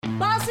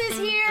Boss is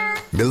here!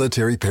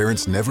 Military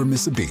parents never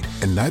miss a beat,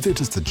 and neither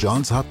does the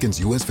Johns Hopkins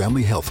U.S.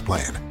 Family Health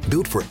Plan.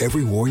 Built for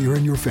every warrior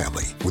in your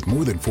family. With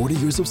more than 40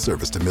 years of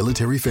service to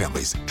military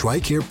families,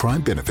 TRICARE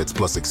Prime benefits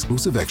plus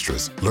exclusive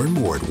extras. Learn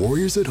more at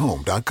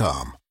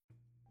warriorsathome.com.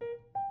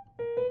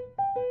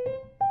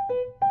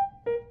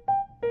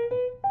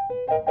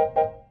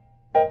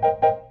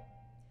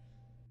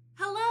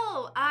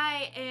 Hello,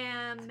 I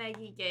am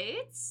Maggie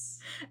Gates.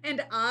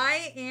 And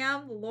I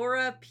am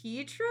Laura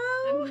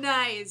Petro.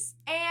 Nice.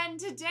 And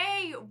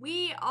today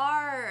we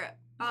are,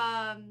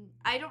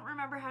 I don't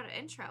remember how to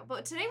intro,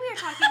 but today we are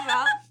talking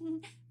about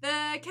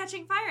the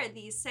Catching Fire,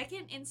 the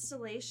second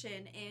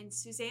installation in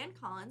Suzanne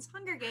Collins'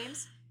 Hunger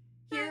Games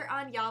here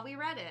on Y'all We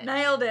Read It.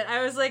 Nailed it.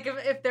 I was like,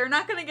 if they're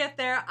not going to get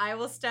there, I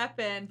will step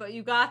in. But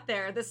you got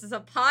there. This is a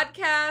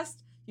podcast.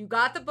 You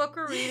got the book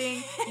we're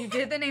reading. You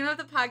did the name of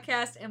the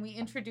podcast, and we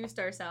introduced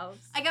ourselves.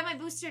 I got my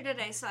booster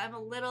today, so I'm a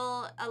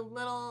little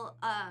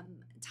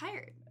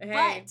tired.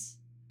 Hey. But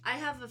I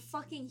have a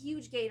fucking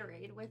huge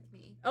Gatorade with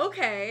me.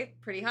 Okay,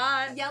 pretty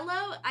hot.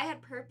 Yellow. I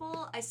had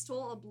purple. I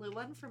stole a blue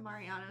one from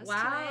Mariano's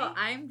Wow,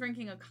 today. I'm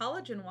drinking a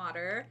collagen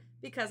water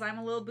because I'm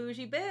a little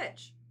bougie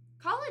bitch.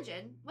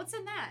 Collagen? What's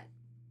in that?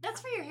 That's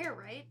for your hair,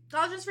 right?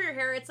 Collagen's for your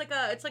hair. It's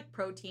like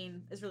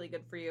protein. It's really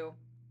good for you.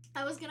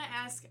 I was gonna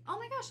ask, oh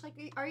my gosh,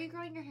 like, are you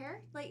growing your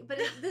hair? Like, but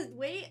the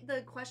way the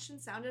question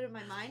sounded in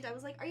my mind, I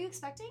was like, are you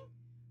expecting?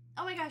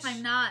 Oh my gosh.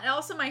 I'm not. And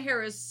also, my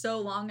hair is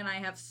so long and I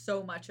have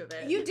so much of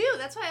it. You do.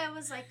 That's why I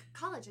was like,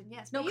 collagen,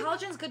 yes. No, But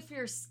collagen's good for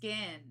your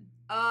skin.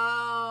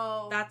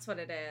 Oh. That's what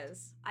it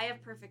is. I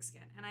have perfect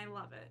skin, and I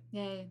love it.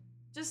 Yay.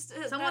 Just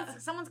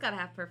Someone's got to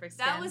have perfect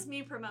skin. that was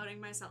me promoting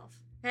myself.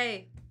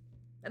 Hey,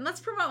 and let's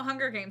promote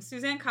Hunger Games.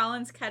 Suzanne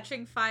Collins'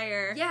 Catching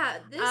Fire. Yeah,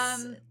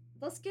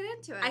 let's get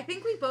into it. I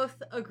think we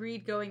both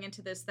agreed going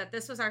into this that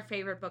this was our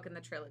favorite book in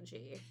the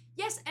trilogy.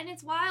 Yes, and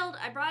it's wild.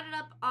 I brought it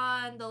up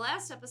on the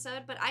last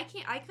episode, but I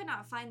could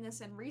not find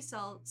this in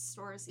resale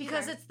stores either.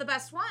 Because it's the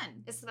best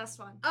one. It's the best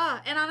one.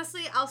 And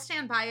honestly, I'll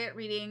stand by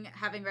it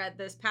having read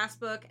this past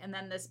book and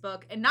then this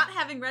book, and not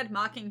having read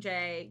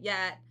Mockingjay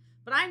yet,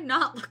 but I'm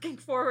not looking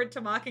forward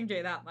to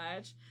Mockingjay that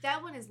much.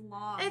 That one is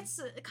long.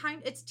 It's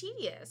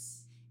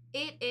tedious.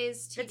 It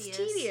is tedious. It's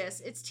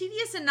tedious. It's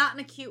tedious and not in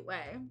a cute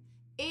way.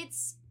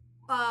 It's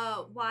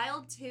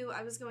wild too.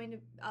 I was going to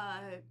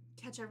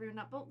catch everyone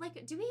up, but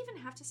like, do we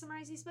even have to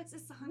summarize these books?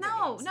 It's the Hunger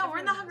Games. No, we're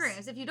in the Everyone Hunger knows.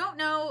 Games. If you don't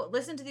know,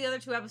 listen to the other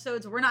 2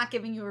 episodes. We're not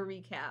giving you a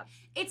recap.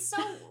 It's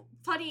so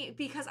funny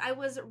because I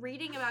was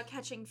reading about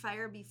Catching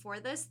Fire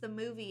before this, the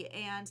movie,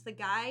 and the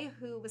guy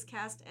who was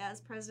cast as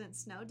President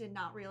Snow did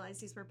not realize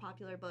these were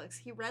popular books.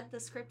 He read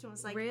the script and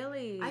was like,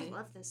 really? I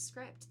love this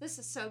script. This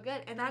is so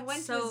good. And then That's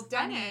went so to his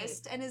funny.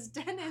 dentist, and his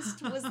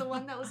dentist was the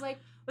one that was like,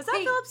 Was that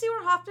hey, Philip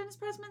Seymour Hoffman as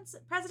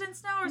President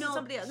Snow, or is No, it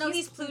somebody else? No,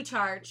 he's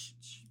Plutarch.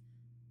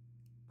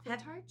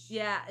 Plutarch?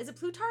 Yeah, is it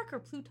Plutarch or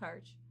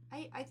Plutarch?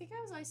 I think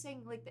I was always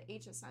saying like the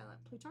H is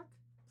silent. Plutarch?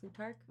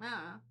 Plutarch? I don't know.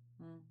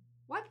 Hmm.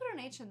 Why put an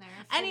H in there?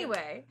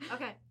 Anyway.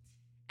 Okay.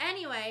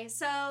 Anyway,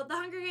 so the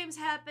Hunger Games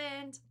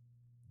happened.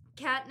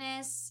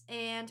 Katniss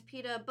and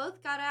Peeta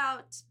both got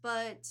out,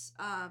 but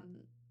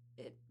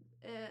it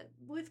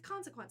with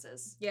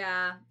consequences.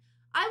 Yeah.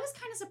 I was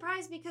kind of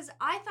surprised because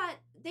I thought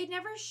they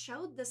never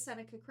showed the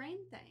Seneca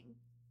Crane thing.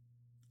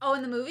 Oh,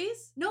 in the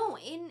movies? No,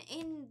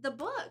 in the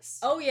books.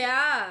 Oh,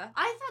 yeah.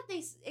 I thought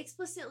they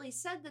explicitly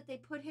said that they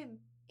put him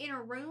in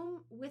a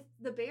room with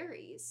the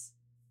berries.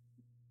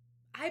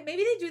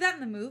 Maybe they do that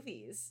in the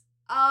movies.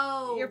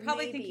 Oh, You're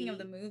probably maybe. thinking of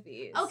the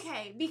movies.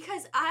 Okay,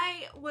 because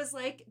I was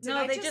like, did No,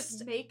 I they just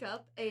just- make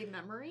up a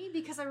memory?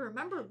 Because I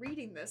remember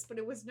reading this, but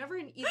it was never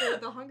in either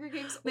the Hunger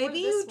Games or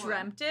Maybe this you one.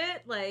 dreamt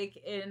it, like,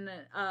 in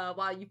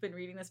while you've been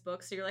reading this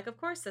book, so you're like, of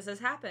course this has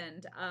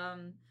happened.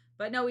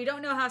 But no, we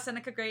don't know how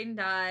Seneca Crane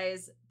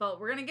dies, but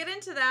we're gonna get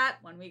into that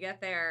when we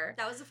get there.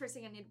 That was the first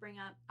thing I need to bring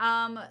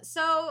up.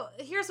 So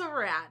here's where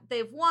we're at.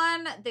 They've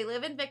won. They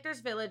live in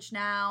Victor's Village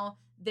now.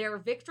 Their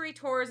victory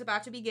tour is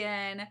about to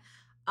begin.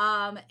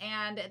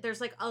 And there's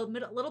like a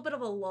little bit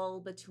of a lull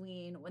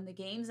between when the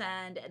games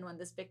end and when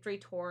this victory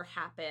tour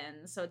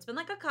happens. So it's been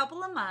like a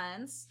couple of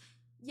months.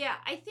 Yeah,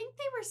 I think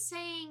they were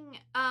saying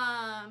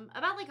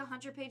about like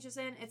 100 pages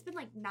in. It's been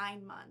like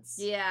 9 months.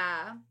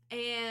 Yeah.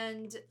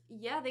 And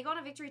yeah, they go on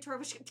a victory tour,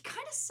 which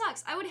kind of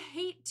sucks. I would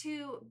hate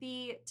to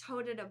be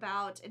toted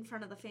about in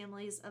front of the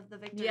families of the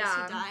victors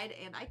Yeah. who died,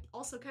 and I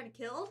also kind of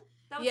killed.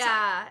 That would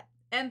Yeah.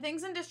 And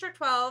things in District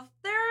 12,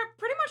 they're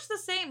pretty much the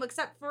same,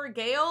 except for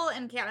Gale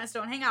and Katniss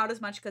don't hang out as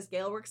much because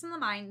Gale works in the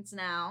mines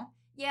now.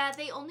 Yeah,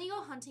 they only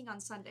go hunting on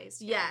Sundays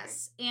together.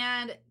 Yes,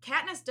 and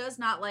Katniss does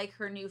not like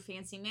her new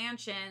fancy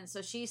mansion,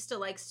 so she still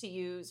likes to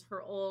use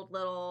her old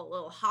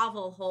little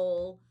hovel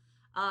hole,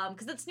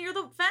 because it's near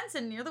the fence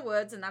and near the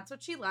woods, and that's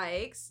what she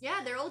likes.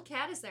 Yeah, their old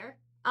cat is there.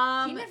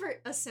 He never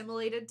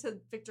assimilated to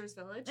Victor's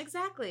Village.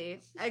 Exactly.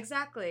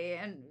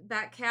 And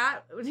that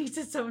cat needs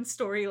its own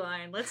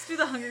storyline. Let's do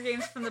the Hunger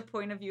Games from the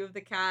point of view of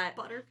the cat.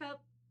 Buttercup.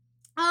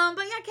 But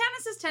yeah,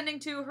 Katniss is tending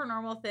to her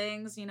normal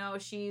things. You know,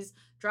 she's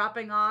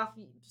dropping off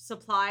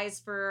supplies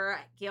for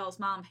Gale's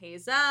mom,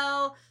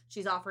 Hazel.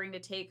 She's offering to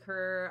take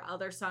her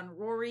other son,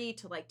 Rory,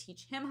 to like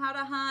teach him how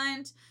to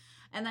hunt.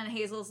 And then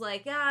Hazel's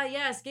like,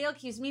 yes, Gale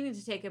keeps meaning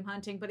to take him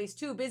hunting, but he's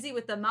too busy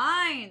with the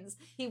mines.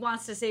 He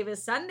wants to save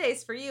his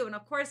Sundays for you. And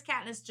of course,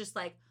 Katniss just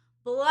like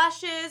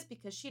blushes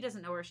because she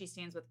doesn't know where she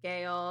stands with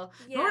Gale.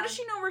 Yeah. Nor does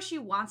she know where she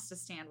wants to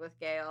stand with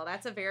Gale.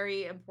 That's a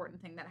very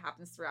important thing that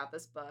happens throughout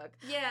this book.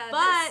 Yeah,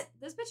 but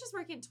this bitch is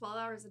working 12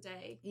 hours a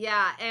day.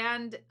 Yeah,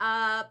 and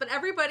but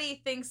everybody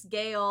thinks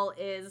Gale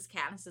is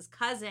Katniss's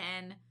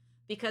cousin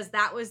because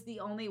that was the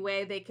only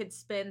way they could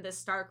spin the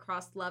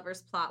star-crossed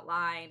lovers plot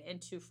line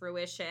into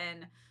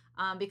fruition.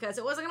 Because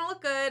it wasn't going to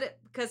look good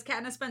because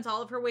Katniss spends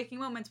all of her waking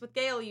moments with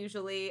Gale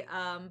usually,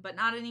 but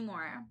not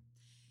anymore.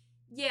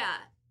 Yeah.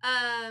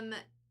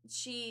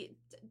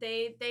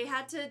 They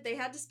had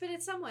to spin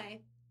it some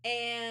way,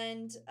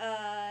 and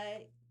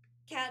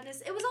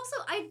Katniss. It was also,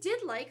 I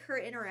did like her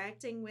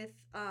interacting with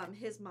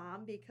his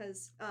mom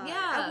because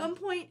at one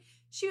point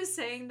she was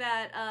saying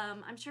that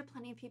I'm sure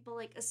plenty of people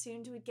like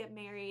assumed we'd get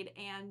married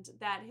and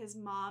that his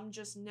mom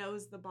just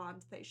knows the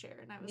bond they share,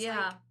 and I was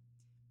like,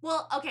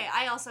 well, okay.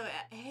 I also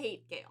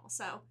hate Gale,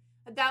 so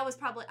that was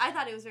probably, I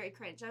thought it was very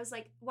cringe. I was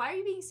like, why are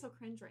you being so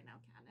cringe right now,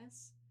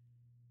 Katniss?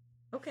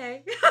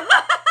 Okay.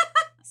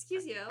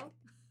 Excuse you.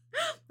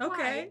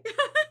 Okay.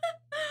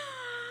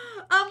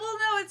 Well,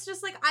 no, it's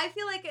just like, I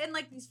feel like in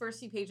like these first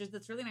few pages,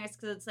 that's really nice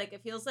because it's like,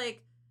 it feels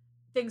like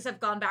things have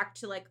gone back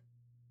to like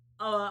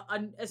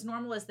as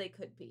normal as they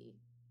could be.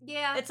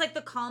 Yeah. It's like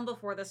the calm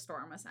before the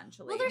storm,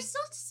 essentially. Well, there's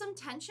still some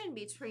tension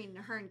between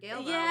her and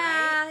Gale, though,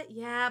 yeah, right?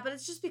 Yeah, but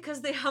it's just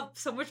because they have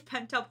so much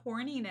pent-up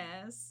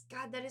horniness.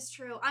 God, that is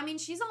true. I mean,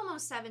 she's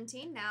almost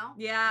 17 now.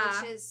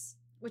 Yeah.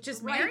 Which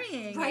is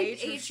marrying ripe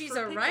age. She's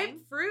a ripe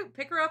fruit.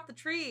 Pick her off the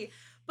tree.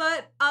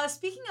 But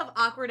speaking of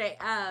awkward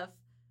AF,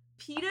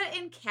 Peeta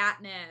and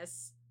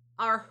Katniss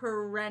are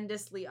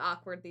horrendously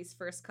awkward these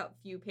first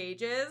few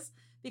pages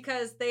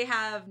because they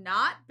have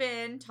not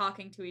been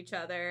talking to each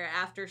other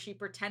after she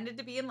pretended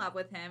to be in love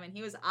with him, and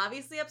he was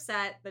obviously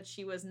upset that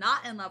she was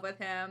not in love with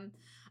him.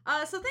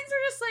 So things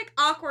are just like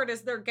awkward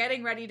as they're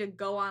getting ready to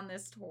go on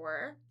this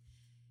tour.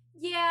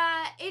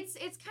 Yeah, it's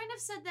kind of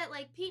said that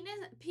like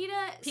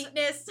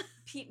Peetness.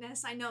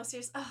 I know,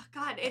 seriously. Oh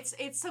God, it's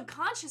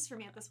subconscious for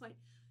me at this point.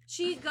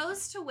 She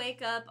goes to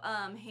wake up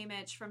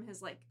Haymitch from his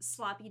like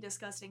sloppy,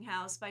 disgusting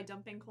house by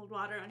dumping cold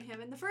water on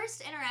him, and the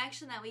first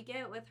interaction that we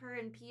get with her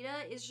and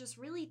Peeta is just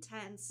really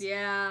tense.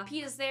 Yeah,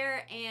 Peeta's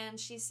there, and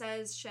she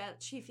says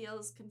she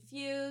feels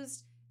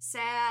confused,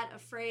 sad,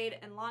 afraid,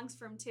 and longs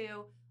for him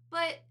too.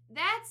 But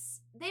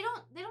they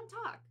don't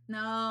talk.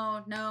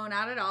 No,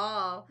 not at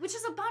all. Which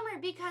is a bummer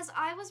because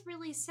I was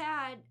really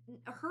sad.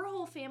 Her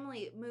whole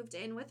family moved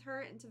in with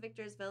her into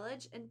Victor's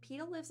Village, and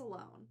Peeta lives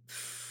alone.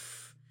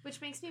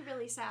 Which makes me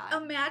really sad.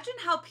 Imagine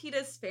how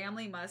Peeta's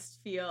family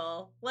must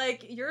feel.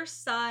 Like, your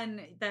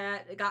son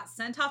that got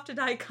sent off to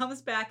die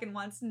comes back and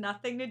wants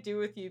nothing to do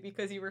with you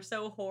because you were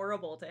so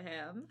horrible to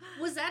him.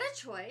 Was that a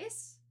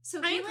choice?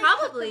 So he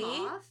probably. Cut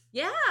them off?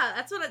 Yeah,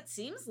 that's what it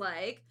seems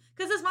like.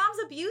 Because his mom's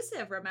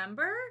abusive,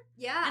 remember?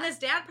 Yeah. And his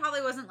dad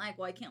probably wasn't like,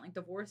 well, I can't, like,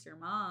 divorce your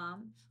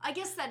mom. I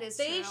guess that is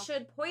true. They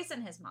should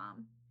poison his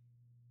mom.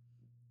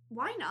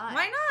 Why not?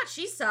 Why not?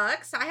 She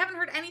sucks. I haven't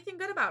heard anything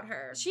good about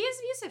her. She is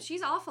abusive.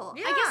 She's awful.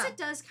 Yeah. I guess it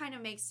does kind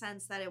of make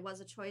sense that it was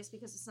a choice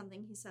because of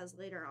something he says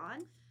later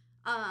on.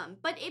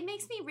 But it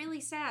makes me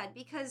really sad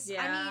because,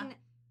 I mean,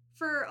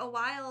 for a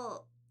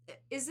while,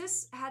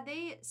 had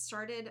they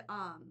started,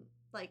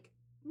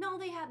 no,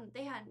 they hadn't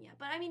yet.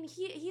 But I mean,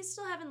 he's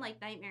still having like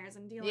nightmares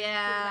and dealing with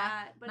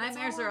that. But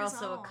nightmares are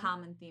also a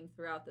common theme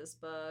throughout this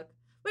book,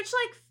 which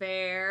like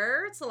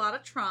fair. It's a lot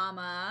of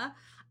trauma.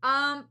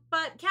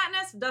 But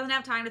Katniss doesn't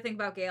have time to think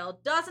about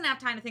Gale, doesn't have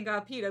time to think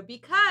about Peeta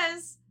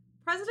because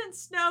President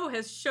Snow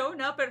has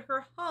shown up at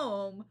her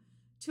home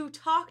to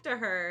talk to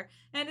her.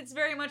 And it's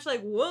very much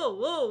like,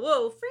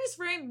 whoa, freeze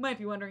frame. You might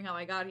be wondering how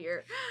I got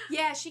here.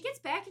 Yeah, she gets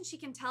back and she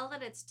can tell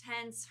that it's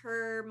tense.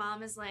 Her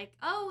mom is like,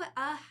 how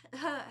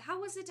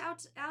was it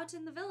out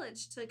in the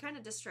village, to kind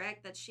of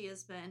distract that she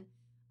has been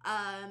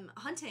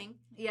hunting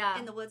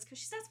in the woods because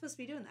she's not supposed to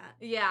be doing that.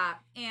 Yeah,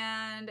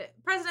 and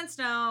President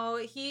Snow,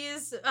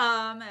 he's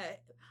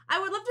I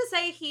would love to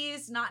say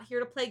he's not here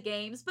to play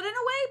games, but in a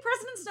way,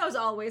 President Snow's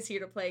always here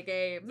to play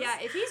games. Yeah,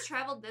 if he's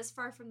traveled this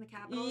far from the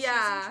capital, she's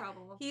in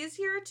trouble. He's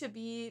here to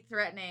be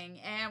threatening,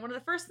 and one of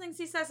the first things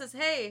he says is,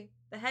 hey,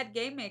 the head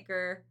game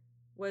maker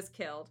was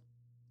killed.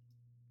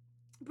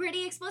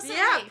 Pretty explicitly.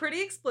 Yeah,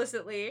 pretty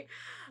explicitly.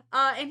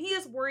 And he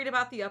is worried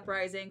about the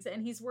uprisings,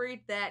 and he's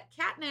worried that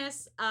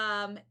Katniss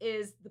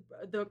is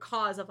the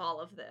cause of all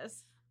of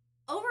this.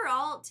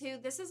 Overall, too,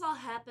 this is all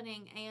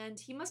happening, and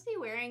he must be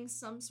wearing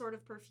some sort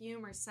of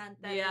perfume or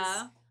scent that is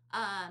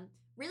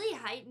really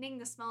heightening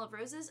the smell of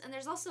roses, and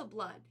there's also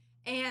blood.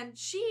 And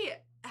she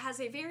has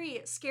a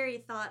very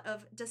scary thought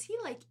of, does he,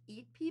 like,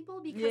 eat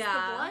people? Because the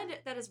blood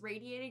that is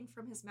radiating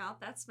from his mouth,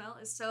 that smell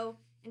is so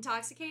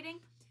intoxicating.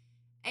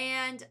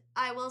 And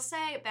I will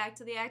say, back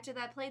to the actor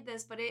that played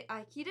this, but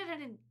he did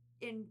an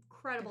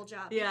incredible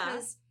job. Yeah.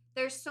 Because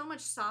there's so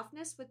much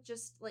softness with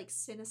just, like,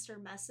 sinister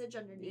message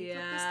underneath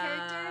with this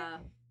character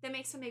that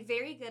makes him a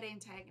very good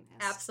antagonist.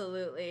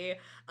 Absolutely.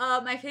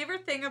 My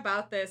favorite thing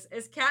about this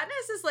is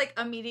Katniss is, like,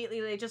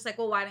 immediately like, just like,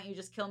 well, why don't you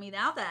just kill me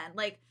now then?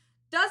 Like,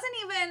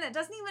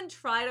 doesn't even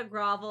try to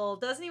grovel,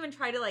 doesn't even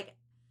try to, like,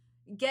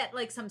 get,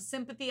 like, some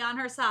sympathy on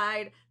her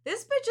side.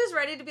 This bitch is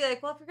ready to be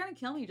like, well, if you're gonna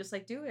kill me, just,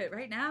 like, do it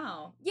right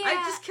now. Yeah.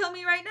 Just kill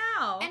me right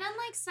now. And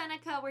unlike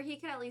Seneca, where he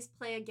can at least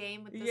play a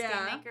game with this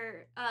game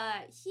maker,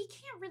 he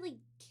can't really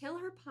kill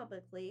her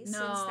publicly,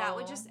 since that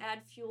would just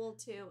add fuel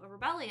to a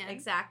rebellion.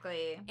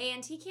 Exactly.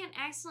 And he can't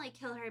accidentally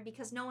kill her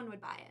because no one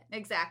would buy it.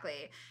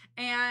 Exactly.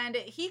 And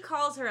he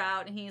calls her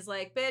out and he's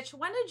like, bitch,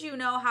 when did you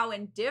know how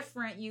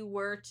indifferent you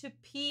were to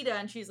PETA?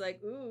 And she's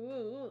like,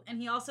 ooh.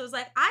 And he also was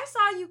like, I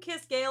saw you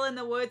kiss Gale in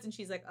the woods. And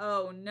she's like,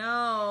 oh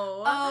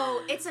no.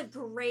 Oh, it's a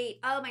great,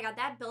 oh my god,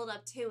 that build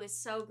up too is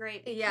so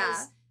great,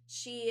 because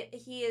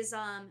he is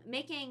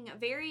making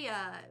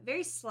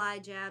very sly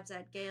jabs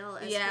at Gale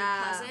as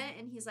her cousin,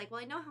 and he's like, well,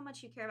 I know how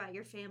much you care about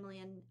your family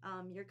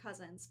and your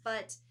cousins,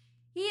 but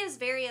he is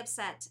very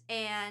upset,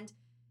 and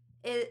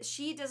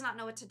she does not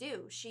know what to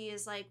do. She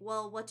is like,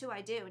 well, what do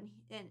I do?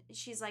 And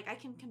she's like, I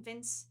can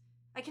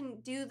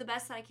do the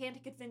best that I can to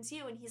convince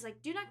you. And he's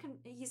like,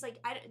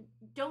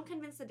 don't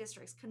convince the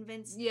districts,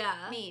 convince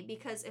me,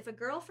 because if a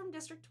girl from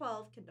District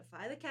 12 can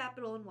defy the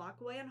Capitol and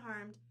walk away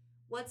unharmed,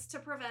 what's to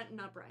prevent an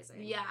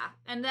uprising? Yeah.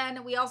 And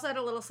then we also had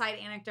a little side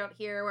anecdote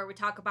here where we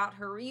talk about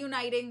her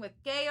reuniting with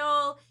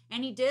Gale,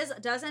 and he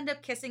does end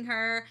up kissing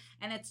her,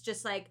 and it's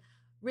just like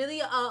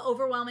really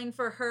overwhelming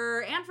for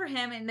her and for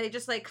him, and they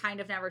just like kind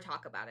of never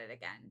talk about it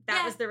again.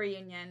 That was the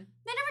reunion.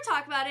 They never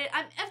talk about it.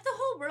 If the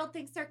whole world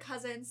thinks they're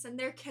cousins and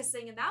they're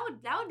kissing, and that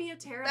would be a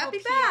terrible That'd be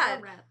PR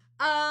bad. rep.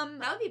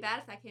 That would be bad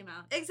if that came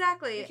out.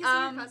 Exactly. You kissing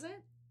your cousin?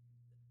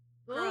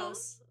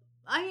 Gross.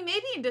 I mean,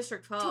 maybe in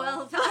District 12. I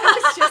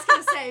was just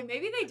gonna say,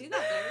 maybe they do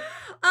that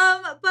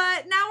there.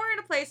 But now we're in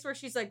a place where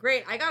she's like,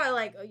 great, I gotta,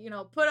 like,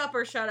 put up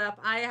or shut up.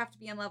 I have to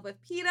be in love with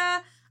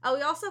PETA.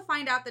 We also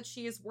find out that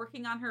she is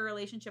working on her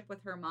relationship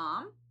with her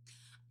mom.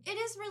 It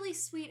is really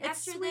sweet.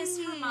 After this,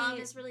 her mom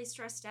is really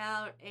stressed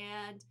out,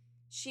 and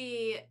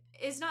she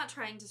is not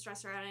trying to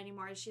stress her out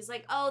anymore. She's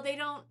like, oh, they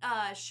don't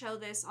show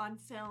this on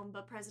film,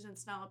 but President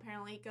Snow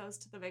apparently goes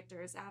to the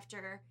victors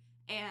after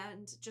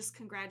and just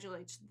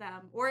congratulates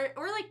them, or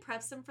like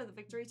preps them for the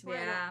victory tour.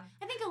 Yeah,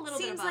 I think a little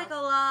bit seems of like both.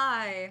 a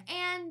lie.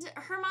 And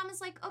her mom is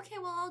like, okay,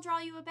 well, I'll draw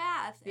you a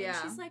bath. And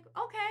she's like,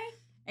 okay.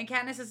 And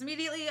Katniss is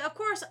immediately, of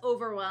course,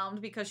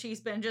 overwhelmed because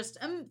she's been just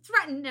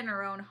threatened in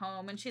her own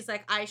home. And she's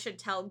like, I should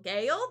tell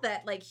Gale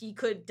that, like, he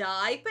could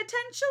die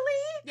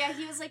potentially. Yeah,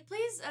 he was like,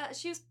 please,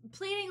 she was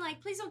pleading,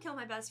 like, please don't kill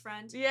my best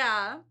friend.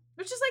 Yeah.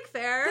 Which is, like,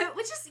 fair.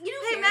 Which is, hey,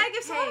 fair. Meg,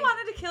 if someone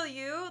wanted to kill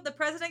you, the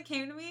president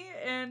came to me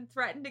and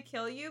threatened to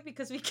kill you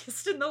because we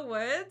kissed in the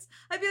woods,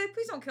 I'd be like,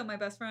 please don't kill my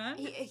best friend.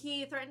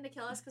 He threatened to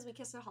kill us because we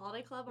kissed at a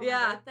holiday club on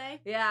my birthday?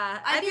 Yeah.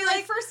 I'd be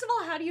like, first of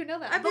all, how do you know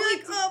that? I'd be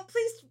like, oh,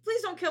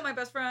 please don't kill my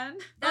best friend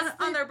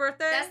on their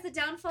birthday. That's the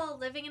downfall of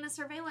living in a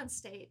surveillance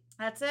state.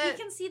 That's it. He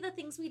can see the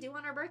things we do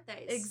on our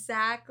birthdays.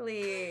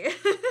 Exactly.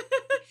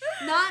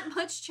 Not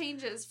much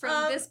changes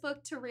from this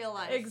book to real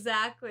life.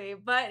 Exactly.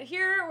 But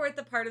here we're at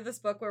the part of this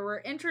book where we're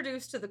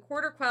introduced to the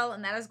Quarter Quell,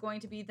 and that is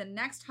going to be the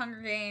next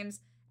Hunger Games.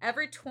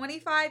 Every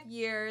 25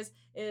 years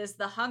is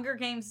the Hunger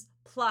Games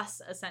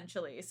Plus,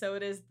 essentially. So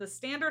it is the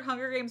standard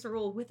Hunger Games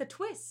rule with a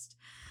twist.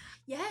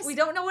 Yes. We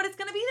don't know what it's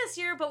going to be this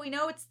year, but we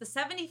know it's the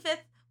 75th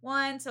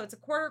one, so it's a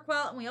Quarter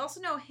Quell. And we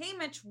also know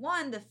Haymitch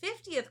won the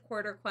 50th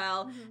Quarter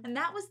Quell, and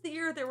that was the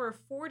year there were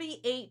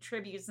 48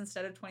 tributes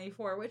instead of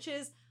 24, which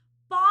is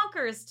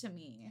bonkers to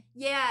me.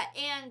 Yeah,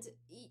 and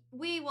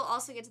we will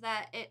also get to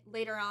that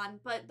later on,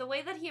 but the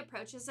way that he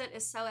approaches it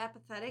is so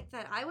apathetic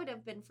that I would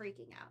have been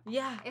freaking out.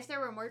 Yeah. If there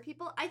were more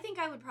people, I think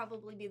I would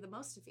probably be the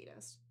most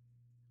defeatist.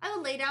 I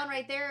would lay down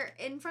right there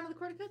in front of the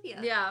cornucopia.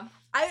 Yeah.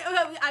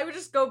 I would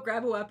just go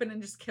grab a weapon and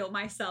just kill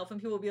myself,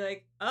 and people would be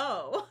like,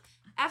 oh.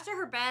 After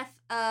her death,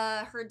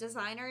 her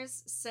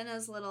designers,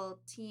 Cinna's little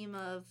team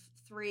of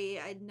 3,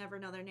 I'd never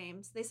know their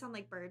names. They sound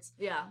like birds.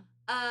 Yeah.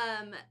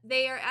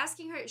 They are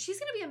asking her, she's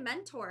gonna be a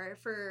mentor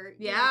for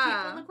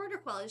people in the Quarter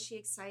Quell. Is she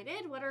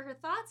excited? What are her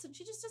thoughts? And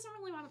she just doesn't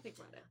really want to think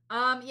about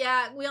it.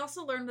 Yeah, we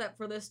also learned that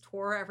for this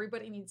tour,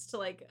 everybody needs to,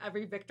 like,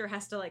 every victor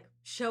has to, like,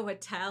 show a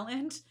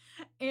talent.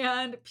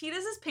 And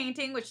PETA's is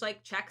painting, which,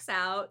 like, checks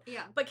out.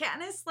 Yeah. But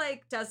Katniss,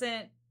 like,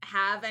 doesn't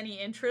have any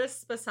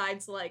interests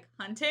besides, like,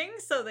 hunting,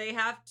 so they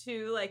have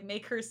to, like,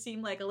 make her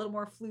seem like a little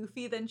more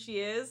floofy than she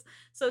is.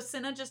 So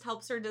Cinna just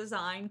helps her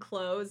design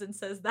clothes and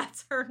says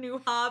that's her new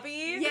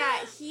hobby.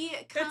 Yeah, he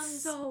comes.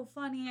 It's so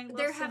funny. I love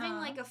they're Cinna. having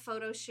like a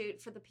photo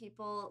shoot for the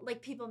People,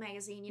 like People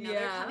magazine, Yeah.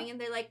 They're coming in,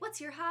 they're like, what's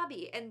your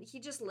hobby? And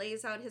he just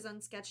lays out his own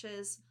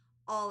sketches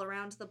all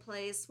around the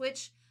place,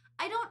 which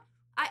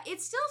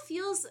it still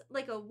feels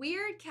like a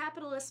weird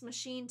capitalist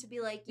machine to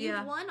be like,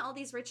 you've won all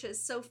these riches,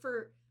 so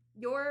for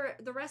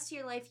the rest of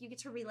your life you get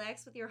to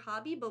relax with your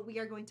hobby, but we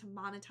are going to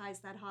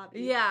monetize that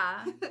hobby.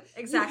 Yeah,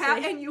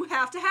 exactly. You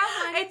have to have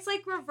one. It's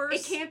like reverse.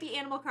 It can't be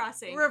Animal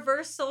Crossing.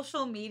 Reverse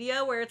social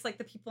media, where it's like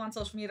the people on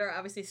social media are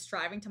obviously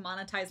striving to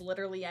monetize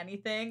literally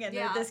anything. And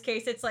in this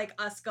case, it's like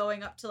us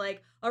going up to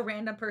like a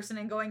random person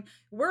and going,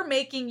 we're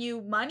making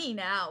you money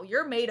now.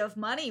 You're made of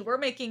money. We're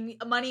making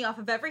money off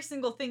of every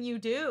single thing you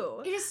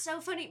do. It is so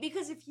funny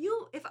because if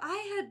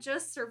I had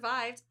just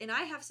survived and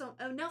I have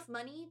enough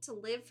money to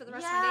live for the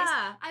rest of my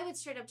days, I would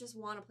straight up just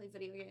want to play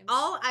video games.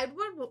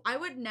 I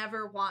would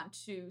never want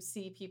to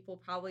see people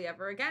probably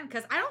ever again,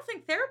 because I don't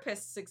think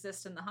therapists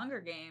exist in the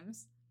Hunger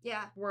Games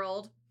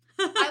world.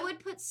 I would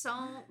put so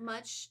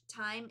much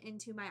time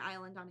into my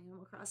island on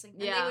Animal Crossing.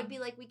 And they would be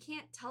like, we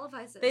can't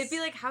televise this. They'd be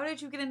like, how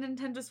did you get a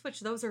Nintendo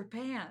Switch? Those are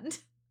banned.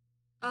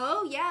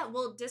 Oh, yeah.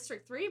 Well,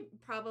 District 3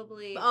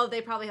 probably... Oh,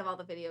 they probably have all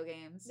the video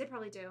games. They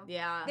probably do.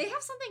 Yeah. They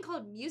have something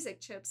called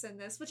music chips in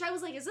this, which I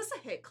was like, is this a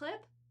hit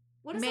clip?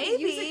 What is Maybe.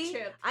 a music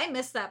chip? I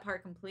missed that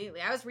part completely.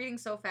 I was reading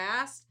so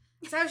fast.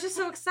 So I was just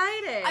so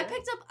excited. I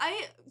picked up,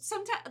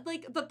 sometimes,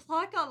 like, the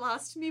plot got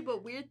lost to me,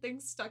 but weird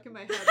things stuck in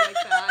my head like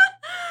that.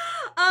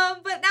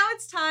 But now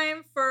it's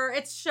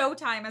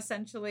showtime,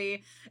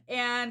 essentially.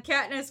 And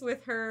Katniss,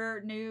 with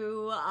her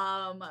new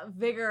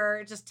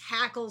vigor, just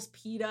tackles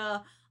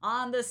Peeta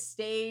on the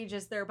stage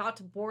as they're about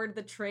to board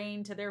the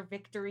train to their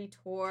victory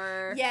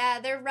tour. Yeah,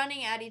 they're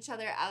running at each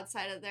other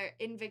outside of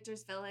in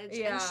Victor's village.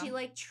 Yeah. And she,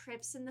 like,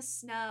 trips in the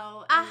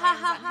snow and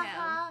lands on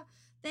him.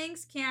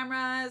 Thanks,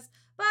 cameras.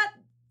 But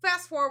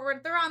fast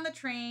forward, they're on the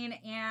train,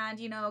 and,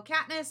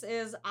 Katniss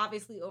is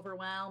obviously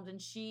overwhelmed,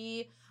 and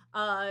she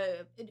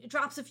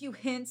drops a few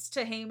hints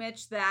to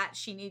Haymitch that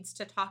she needs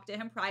to talk to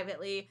him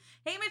privately.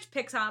 Haymitch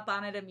picks up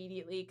on it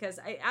immediately, because,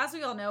 as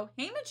we all know,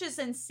 Haymitch is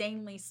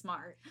insanely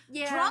smart.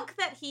 Yeah. Drunk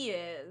that he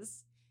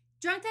is,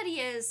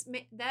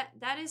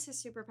 that is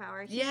his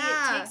superpower. He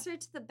takes her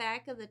to the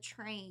back of the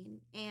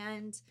train,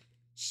 and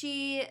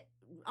she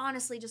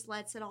honestly just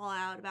lets it all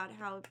out about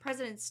how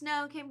President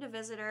Snow came to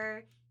visit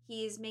her.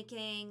 He's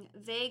making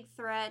vague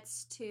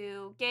threats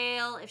to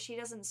Gale if she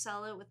doesn't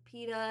sell it with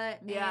Peeta.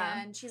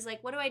 Yeah. And she's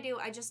like, what do I do?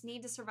 I just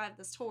need to survive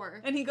this tour.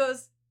 And he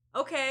goes,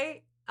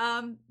 okay,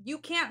 you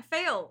can't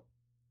fail.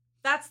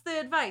 That's the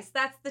advice.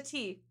 That's the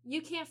tea.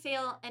 You can't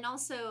fail, and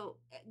also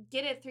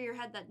get it through your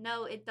head that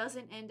no, it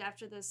doesn't end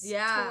after this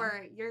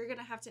tour. You're going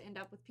to have to end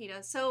up with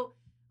Peeta. So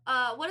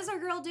what does our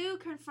girl do?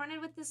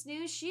 Confronted with this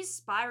news, she's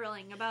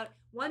spiraling about,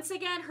 once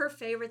again, her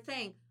favorite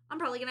thing. I'm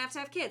probably going to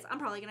have kids. I'm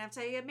probably going to have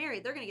to get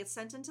married. They're going to get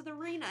sent into the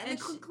arena. And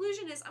the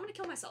conclusion is, I'm going to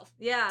kill myself.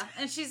 Yeah.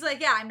 And she's like,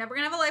 yeah, I'm never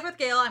going to have a life with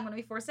Gale. I'm going to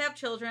be forced to have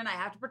children. I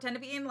have to pretend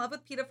to be in love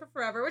with Peeta for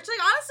forever. Which, like,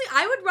 honestly,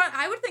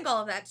 I would think all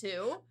of that,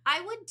 too.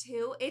 I would,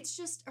 too. It's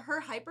just her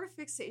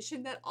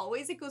hyperfixation that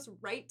always it goes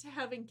right to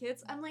having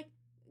kids. I'm like,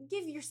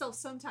 give yourself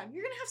some time.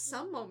 You're going to have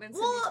some moments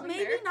in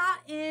between there. Not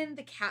in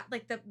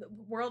the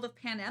world of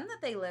Panem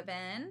that they live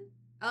in.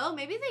 Oh,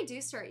 maybe they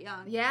do start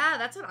young. Yeah,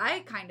 that's what I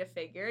kind of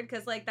figured,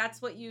 because, like,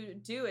 that's what you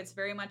do. It's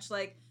very much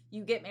like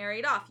you get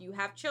married off, you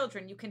have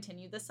children, you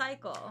continue the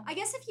cycle. I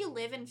guess if you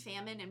live in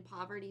famine and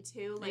poverty,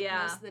 too, like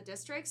most of the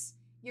districts,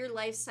 your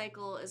life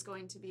cycle is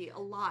going to be a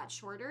lot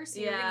shorter. So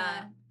you're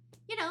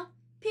going to,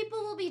 people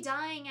will be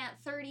dying at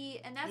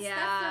 30, and that's their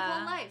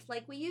whole life,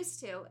 like we used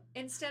to.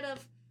 Instead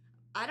of,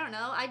 I don't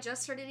know, I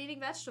just started eating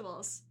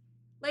vegetables.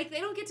 Like,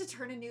 they don't get to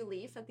turn a new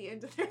leaf at the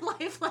end of their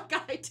life like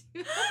I do.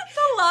 The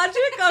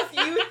logic of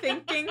you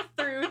thinking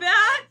through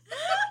that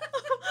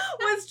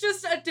was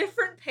just a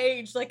different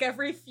page, like,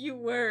 every few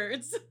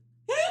words.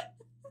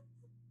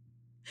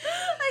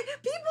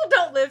 Like, people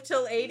don't live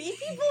till 80.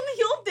 People in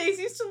the old days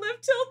used to live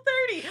till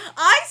 30.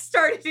 I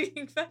started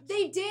eating vegetables.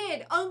 They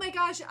did. Oh my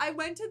gosh. I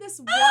went to this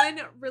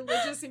one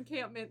religious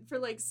encampment for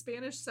like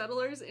Spanish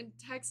settlers in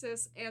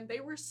Texas, and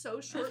they were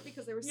so short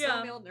because they were so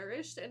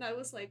malnourished. And I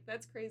was like,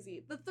 that's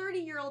crazy. The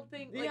 30-year-old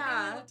thing, like they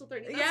only lived till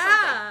 30. That's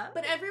something.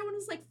 But everyone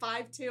was like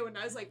 5'2", and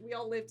I was like, we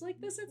all lived like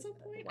this at some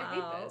point. Wow. I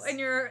hate this.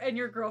 And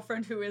your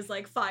girlfriend, who is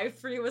like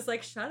 5'3", was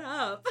like, shut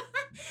up.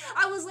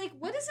 I was like,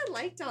 what is it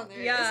like down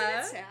there? Yeah.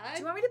 Isn't it sad? Do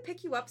you want me to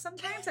pick you up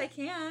sometimes? I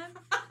can.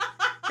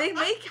 They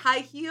make high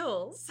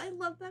heels. I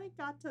love that it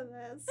got to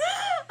this.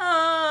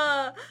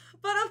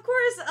 But of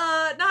course,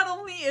 not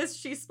only is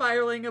she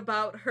spiraling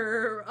about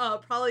her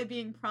probably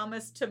being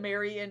promised to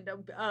marry and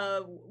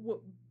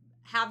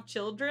have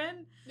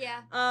children.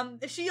 Yeah.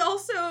 She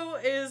also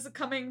is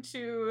coming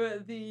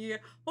to the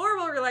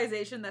horrible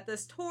realization that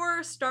this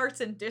tour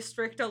starts in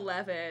District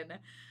 11,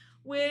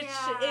 which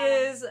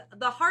is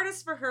the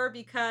hardest for her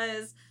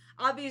because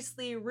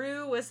obviously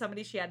Rue was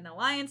somebody she had an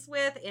alliance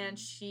with, and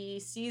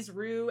she sees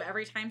Rue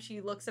every time she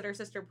looks at her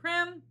sister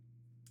Prim.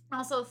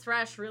 Also,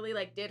 Thresh really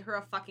did her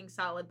a fucking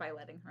solid by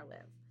letting her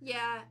live.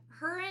 Yeah,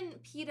 her and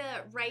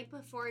Peeta right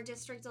before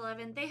District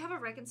 11, they have a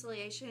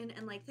reconciliation,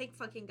 and thank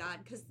fucking God,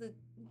 because the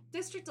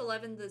District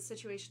 11, the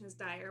situation is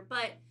dire.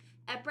 But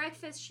at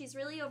breakfast, she's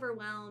really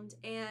overwhelmed,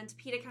 and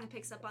Peeta kind of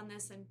picks up on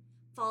this and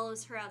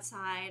follows her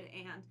outside,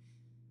 and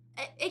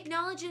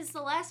acknowledges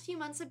the last few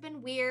months have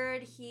been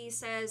weird. He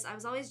says, I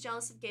was always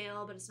jealous of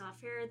Gale, but it's not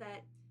fair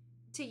that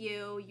to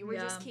you. You were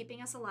just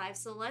keeping us alive.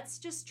 So let's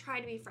just try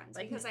to be friends.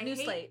 Like, because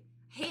I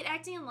hate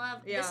acting in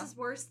love. Yeah. This is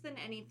worse than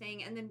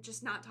anything. And then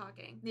just not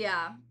talking.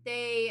 Yeah.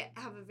 They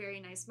have a very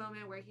nice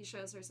moment where he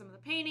shows her some of the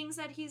paintings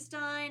that he's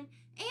done.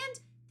 And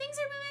things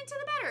are moving to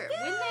the better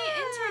when they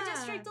enter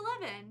District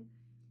 11.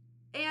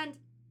 And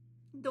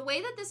the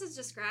way that this is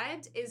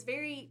described is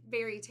very,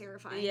 very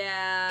terrifying.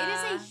 Yeah.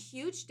 It is a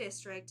huge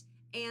district,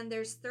 and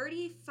there's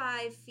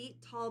 35 feet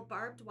tall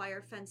barbed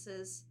wire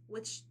fences,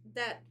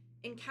 that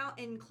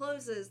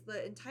encloses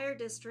the entire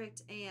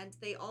district, and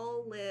they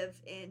all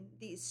live in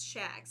these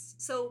shacks.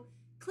 So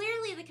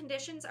clearly the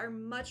conditions are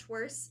much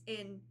worse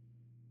in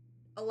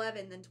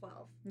 11 than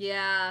 12.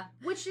 Yeah.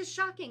 Which is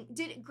shocking.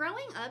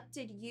 Growing up,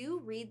 did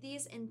you read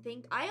these and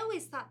think, I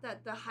always thought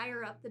that the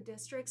higher up the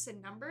districts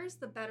in numbers,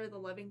 the better the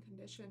living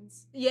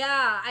conditions.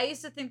 Yeah, I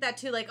used to think that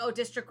too, like, oh,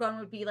 District 1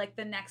 would be like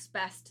the next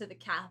best to the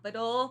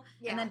capital,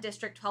 and then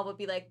District 12 would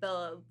be like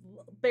the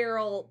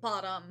barrel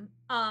bottom.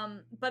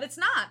 But it's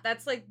not.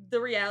 That's like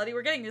the reality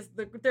we're getting is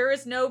there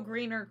is no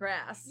greener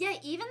grass. Yeah,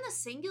 even the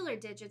singular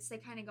digits, they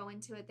kind of go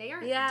into it. They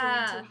aren't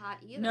doing too hot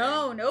either.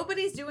 No,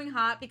 nobody's doing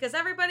hot because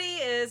everybody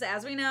is,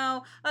 as we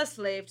know, a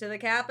slave to the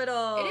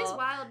capital. It is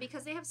wild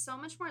because they have so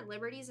much more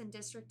liberties in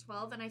District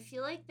 12, and I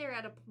feel like they're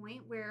at a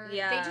point where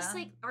they just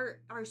like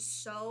are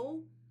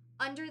so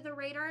under the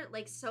radar,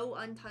 like so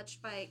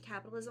untouched by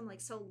capitalism, like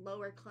so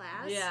lower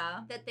class.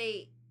 Yeah. That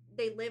they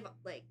live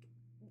like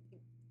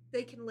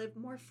they can live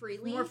more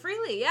freely. More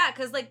freely, yeah,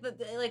 because like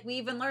we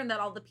even learned that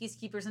all the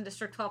peacekeepers in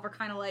District 12 are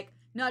kind of like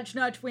nudge,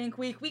 nudge, wink,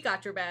 wink. We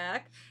got your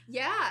back.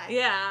 Yeah.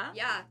 Yeah.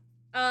 Yeah.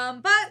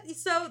 But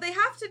so they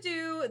have to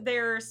do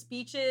their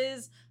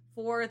speeches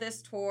for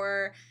this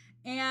tour,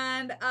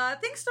 and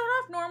things start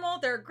off normal.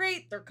 They're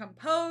great. They're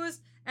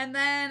composed, and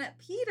then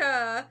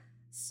PETA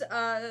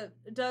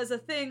does a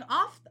thing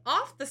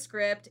off the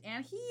script,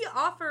 and he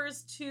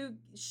offers to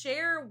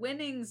share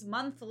winnings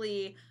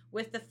monthly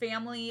with the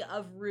family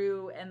of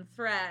Rue and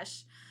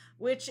Thresh,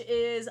 which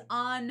is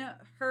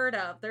unheard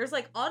of. There's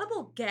like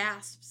audible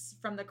gasps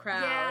from the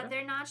crowd. Yeah,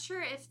 they're not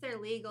sure if they're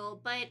legal,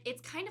 but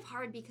it's kind of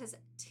hard because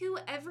to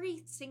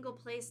every single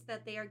place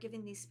that they are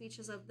giving these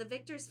speeches of, the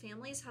victors'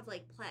 families have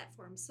like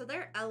platforms, so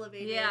they're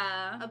elevated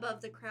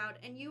above the crowd,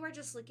 and you are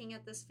just looking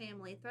at this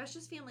family.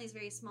 Thresh's family is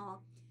very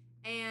small.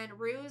 And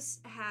Rue's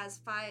has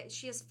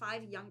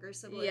 5 younger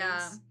siblings.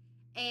 Yeah.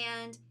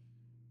 And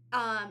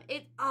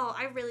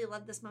I really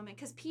love this moment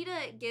because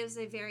PETA gives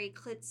a very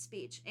clit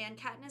speech, and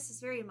Katniss is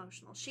very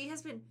emotional. She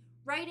has been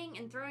writing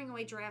and throwing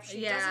away drafts.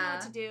 She doesn't know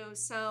what to do.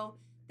 So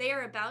they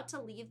are about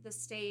to leave the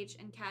stage,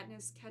 and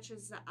Katniss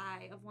catches the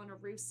eye of one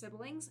of Rue's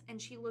siblings,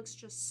 and she looks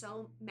just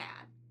so mad.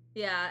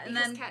 Yeah, and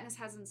because then Katniss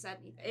hasn't said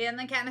anything. And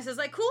then Katniss is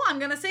like, cool, I'm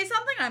gonna say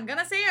something. I'm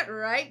gonna say it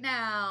right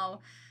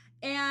now.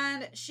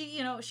 And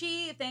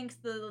she thanks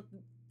the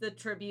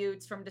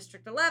tributes from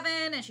District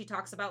 11, and she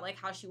talks about like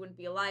how she wouldn't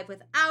be alive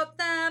without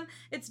them.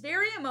 It's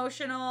very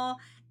emotional,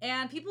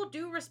 and people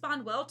do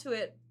respond well to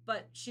it,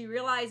 but she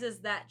realizes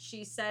that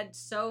she said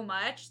so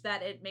much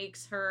that it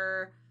makes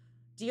her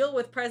deal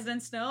with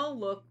President Snow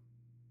look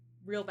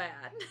real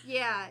bad.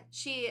 Yeah,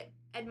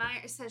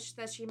 says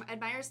that she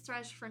admires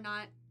Thresh for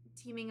not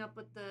teaming up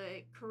with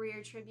the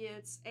career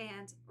tributes,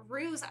 and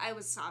Rue's, I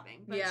was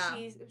sobbing, but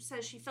she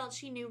says she felt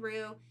she knew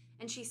Rue,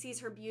 and she sees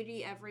her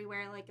beauty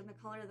everywhere, like in the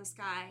color of the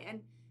sky.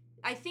 And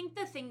I think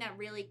the thing that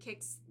really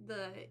kicks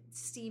the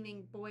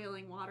steaming,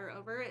 boiling water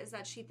over is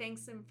that she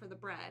thanks him for the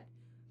bread.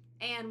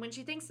 And when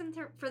she thanks him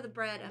for the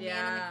bread, a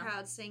man in the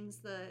crowd sings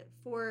the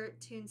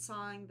 4-tune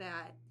song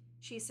that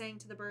she sang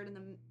to the bird in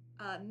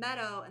the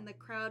meadow, and the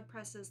crowd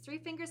presses 3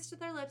 fingers to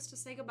their lips to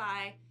say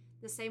goodbye,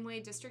 the same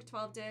way District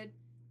 12 did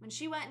when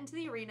she went into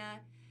the arena,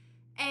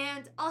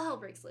 and all hell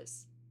breaks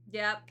loose.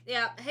 Yep.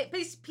 Hey,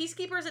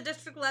 peacekeepers at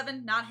District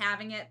 11 not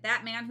having it.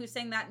 That man who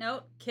sang that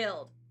note,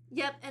 killed.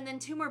 Yep, and then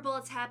 2 more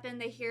bullets happen.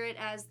 They hear it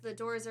as the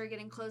doors are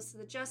getting close to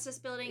the Justice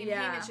Building, and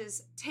Haymitch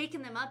is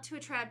taking them up to a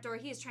trapdoor.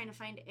 He is trying to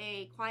find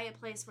a quiet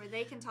place where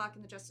they can talk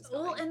in the Justice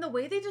Building. Well, and the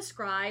way they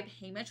describe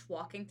Haymitch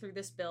walking through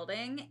this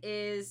building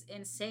is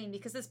insane,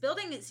 because this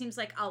building, it seems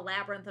like a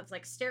labyrinth of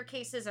like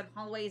staircases and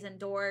hallways and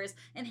doors,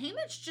 and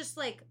Haymitch just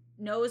like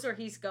knows where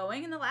he's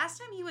going, and the last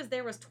time he was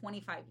there was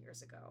 25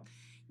 years ago.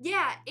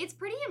 Yeah, it's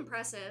pretty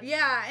impressive.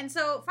 Yeah, and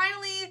so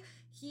finally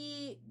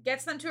he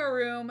gets them to a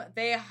room.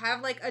 They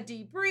have like a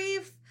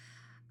debrief.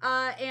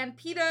 And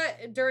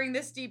PETA, during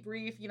this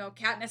debrief,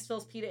 Katniss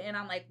fills PETA in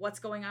on like what's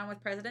going on with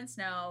President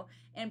Snow.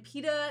 And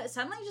PETA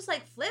suddenly just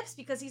like flips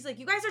because he's like,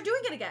 you guys are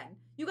doing it again.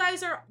 You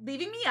guys are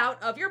leaving me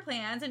out of your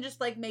plans and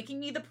just like making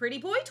me the pretty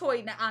boy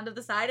toy onto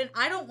the side. And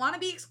I don't want to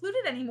be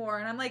excluded anymore.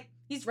 And I'm like,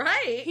 he's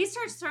right. He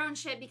starts throwing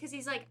shit because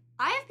he's like,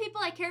 I have people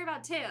I care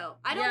about too.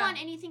 I don't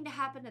want anything to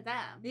happen to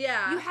them.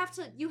 Yeah.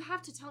 You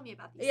have to tell me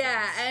about these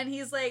things. And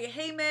he's like,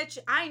 hey Mitch,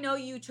 I know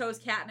you chose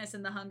Katniss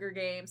in the Hunger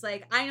Games.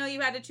 Like, I know you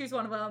had to choose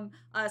one of them,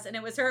 us, and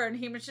it was her. And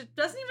he doesn't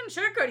even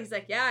sugarcoat. He's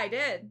like, yeah, I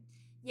did.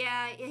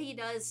 Yeah, he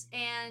does.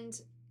 And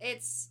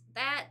it's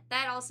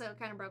that also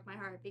kind of broke my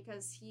heart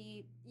because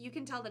you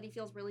can tell that he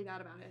feels really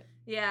bad about it.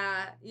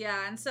 Yeah,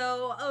 and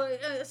so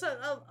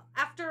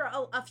after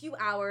a few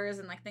hours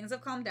and like things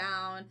have calmed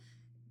down,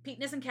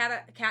 Peetness and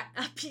Katsa.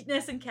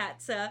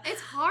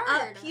 It's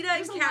hard. Peta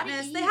and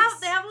Katniss, they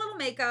have a little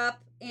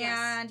makeup,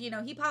 and you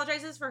know he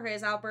apologizes for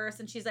his outburst,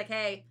 and she's like,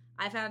 "Hey,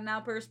 I've had an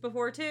outburst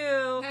before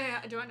too." Hey,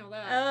 do I know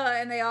that?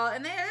 And they're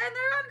on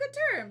good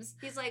terms.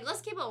 He's like,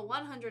 "Let's keep it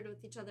 100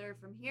 with each other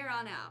from here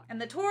on out."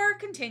 And the tour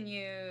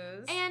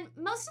continues. And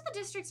most of the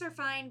districts are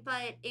fine,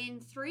 but in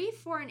 3,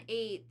 4, and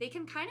 8, they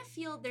can kind of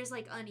feel there's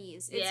like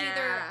unease. It's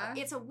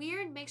it's a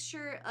weird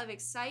mixture of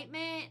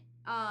excitement,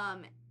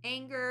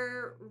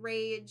 anger,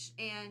 rage,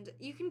 and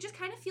you can just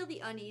kind of feel the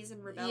unease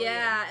and rebellion.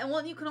 Yeah, and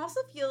well, you can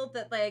also feel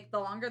that like the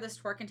longer this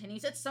tour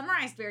continues, it's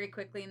summarized very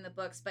quickly in the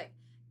books, but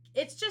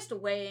it's just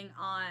weighing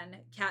on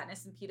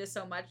Katniss and Peeta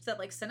so much that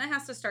like Cinna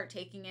has to start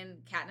taking in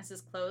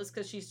Katniss's clothes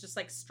because she's just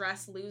like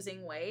stress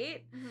losing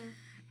weight. Mm-hmm.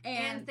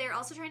 And they're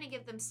also trying to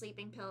give them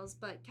sleeping pills,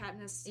 but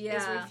Katniss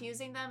is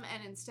refusing them,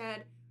 and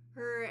instead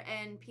her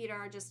and Peeta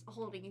are just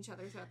holding each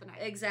other throughout the night.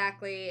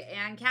 Exactly.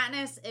 And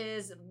Katniss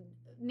is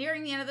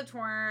nearing the end of the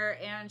tour,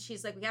 and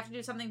she's like, we have to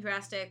do something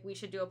drastic. We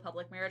should do a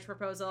public marriage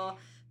proposal.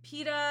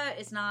 Peeta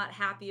is not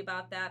happy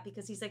about that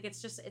because he's like,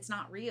 it's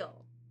not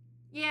real.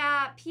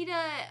 Yeah,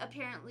 Peeta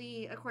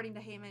apparently, according to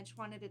Haymitch,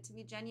 wanted it to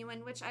be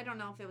genuine, which I don't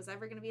know if it was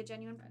ever going to be a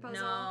genuine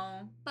proposal.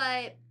 No.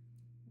 But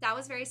that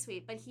was very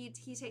sweet. But he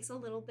takes a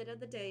little bit of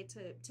the day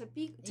to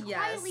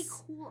quietly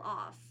cool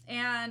off.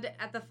 And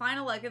at the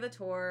final leg of the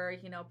tour,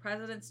 you know,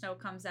 President Snow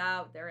comes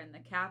out. They're in the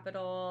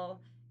Capitol.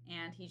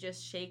 And he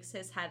just shakes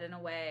his head in a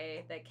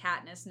way that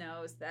Katniss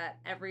knows that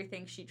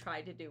everything she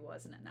tried to do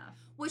wasn't enough.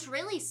 Which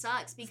really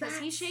sucks because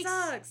he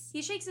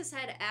shakes his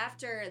head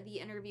after the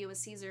interview with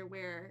Caesar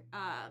where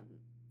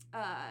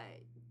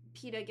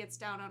Peeta gets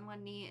down on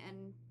one knee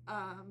and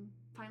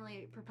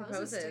finally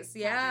proposes to Katniss.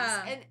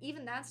 Yeah. And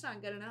even that's not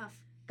good enough.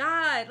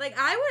 God, like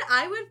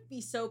I would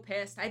be so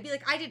pissed. I'd be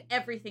like, I did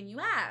everything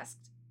you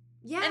asked.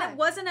 Yeah. And it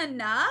wasn't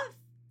enough.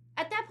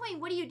 At that point,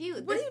 what do you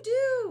do?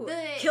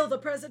 Kill the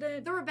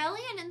president. The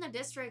rebellion in the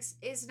districts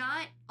is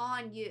not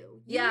on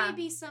you. You may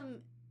be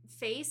some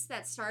face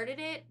that started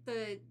it,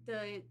 the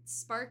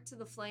spark to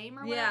the flame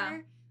or whatever.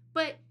 Yeah.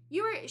 But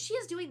she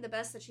is doing the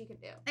best that she can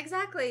do.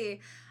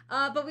 Exactly.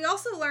 But we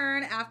also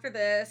learn after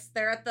this,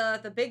 they're at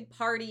the big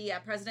party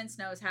at President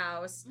Snow's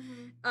house.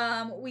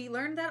 Mm-hmm. We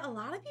learned that a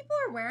lot of people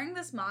are wearing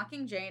this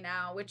Mockingjay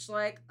now, which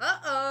like,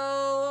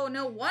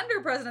 no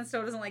wonder President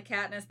Snow doesn't like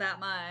Katniss that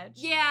much.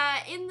 Yeah,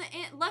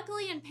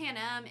 luckily in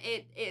Panem,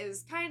 it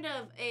is kind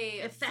of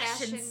a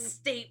fashion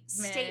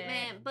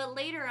statement. But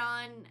later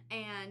on,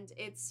 and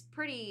it's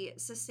pretty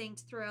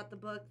succinct throughout the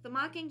book, the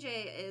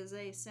Mockingjay is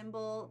a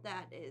symbol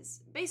that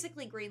is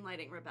basically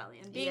greenlighting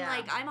rebellion, being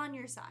like, I'm on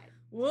your side.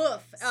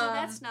 Woof. So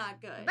that's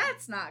not good.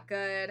 That's not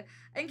good.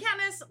 And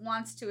Katniss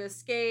wants to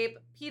escape.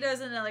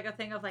 Peeta's in like a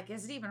thing of like,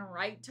 is it even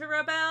right to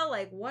rebel?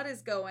 Like, what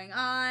is going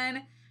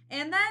on?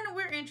 And then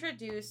we're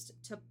introduced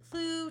to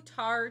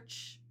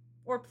Plutarch.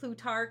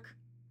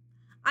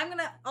 I'm going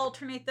to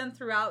alternate them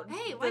throughout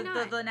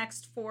the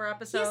next 4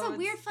 episodes. He has a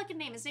weird fucking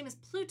name. His name is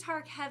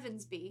Plutarch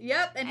Heavensby.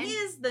 Yep, and he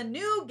is the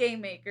new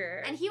game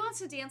maker. And he wants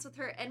to dance with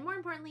her, and more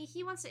importantly,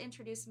 he wants to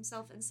introduce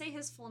himself and say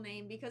his full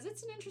name because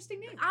it's an interesting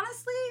name.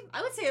 Honestly,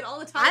 I would say it all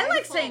the time. I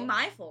like saying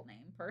my full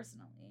name,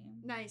 personally.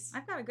 Nice.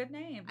 I've got a good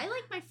name. I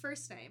like my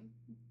first name.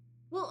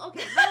 Well,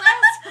 okay, my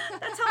last...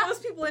 That's how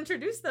most people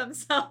introduce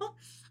themselves.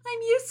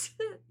 I'm used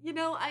to...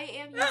 I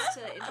am used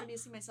to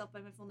introducing myself by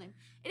my full name.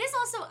 It is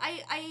also...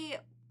 I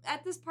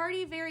at this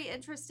party, very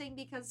interesting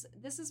because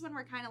this is when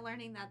we're kind of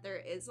learning that there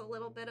is a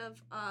little bit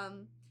of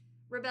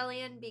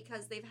rebellion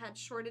because they've had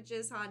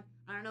shortages on,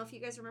 I don't know if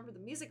you guys remember the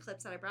music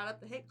clips that I brought up,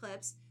 the hit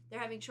clips. They're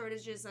having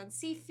shortages on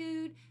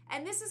seafood.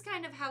 And this is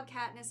kind of how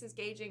Katniss is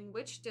gauging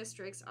which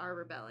districts are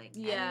rebelling.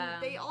 Yeah.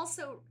 And they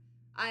also,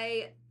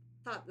 I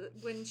thought that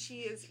when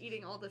she is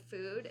eating all the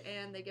food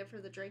and they give her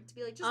the drink to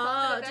be like,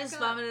 just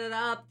vomit it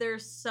up. They're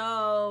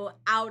so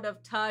out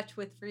of touch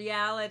with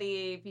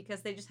reality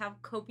because they just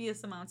have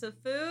copious amounts of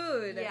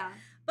food. Yeah.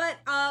 But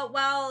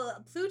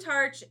while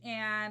Plutarch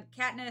and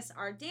Katniss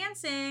are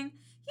dancing,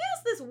 he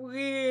has this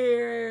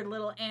weird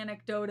little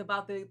anecdote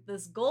about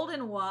this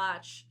golden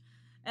watch.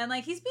 And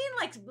like he's being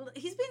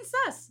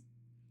sus.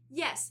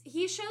 Yes,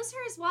 he shows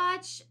her his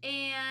watch,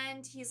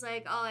 and he's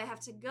like, I have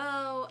to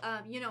go.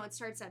 It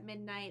starts at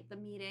midnight, the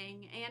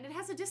meeting, and it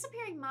has a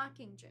disappearing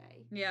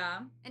Mockingjay.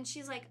 Yeah. And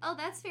she's like,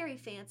 that's very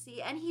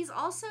fancy. And he's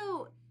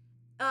also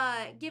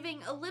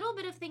giving a little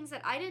bit of things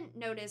that I didn't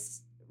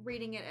notice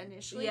reading it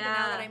initially, but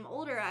now that I'm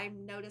older,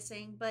 I'm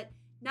noticing. But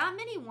not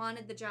many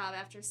wanted the job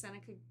after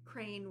Seneca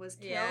Crane was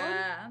killed.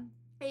 Yeah.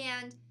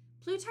 And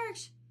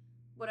Plutarch,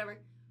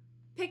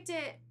 picked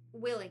it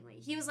willingly.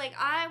 He was like,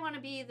 I want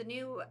to be the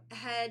new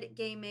head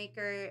game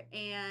maker,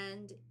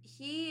 and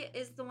he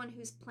is the one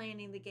who's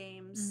planning the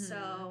games. Mm-hmm.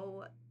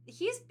 So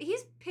he's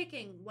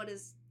picking what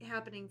is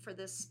happening for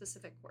this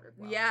specific quarter.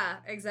 Yeah,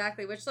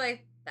 exactly. Which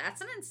that's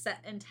an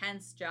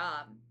intense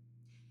job.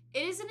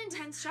 It is an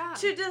intense job.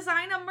 To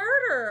design a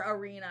murder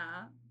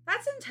arena.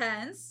 That's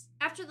intense.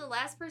 After the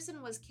last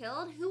person was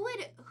killed, who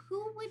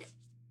would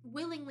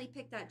willingly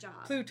pick that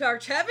job?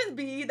 Plutarch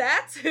Heavenby,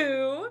 that's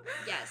who.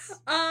 Yes.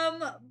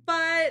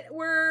 But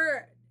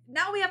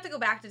now we have to go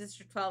back to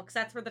District 12 because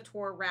that's where the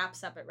tour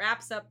wraps up. It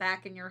wraps up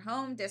back in your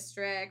home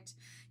district.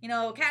 You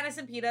know, Katniss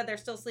and Peeta, they're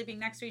still sleeping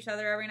next to each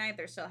other every night.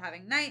 They're still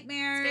having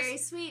nightmares. It's very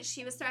sweet.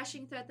 She was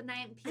thrashing throughout the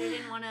night, and Peeta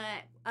didn't want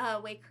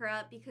to wake her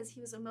up because he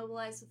was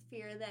immobilized with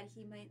fear that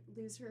he might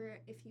lose her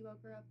if he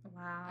woke her up.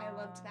 Wow. I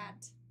loved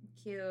that.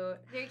 Cute.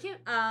 Very cute.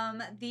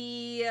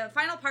 The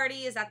final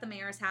party is at the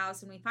mayor's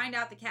house, and we find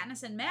out that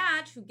Katniss and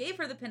Madge, who gave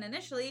her the pin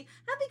initially,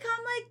 have become,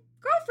 like,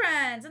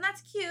 girlfriends. And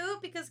that's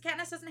cute because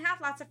Katniss doesn't have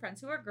lots of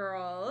friends who are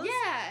girls.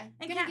 Yeah.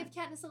 And gonna give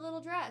Katniss a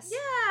little dress.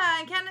 Yeah.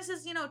 And Katniss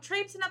is,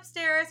 traipsing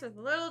upstairs with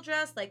a little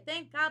dress, like,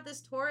 thank God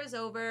this tour is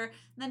over. And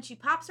then she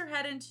pops her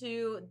head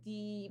into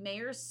the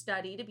mayor's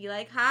study to be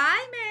like, hi,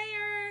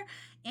 mayor.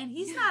 And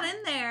he's not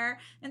in there.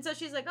 And so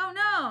she's like, oh,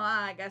 no,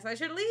 I guess I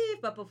should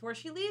leave. But before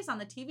she leaves on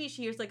the TV,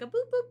 she hears like a boop,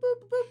 boop,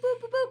 boop, boop,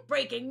 boop, boop, boop,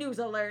 breaking news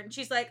alert. And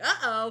she's like,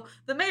 uh-oh,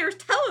 the mayor's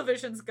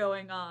television's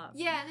going off.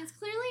 Yeah, and it's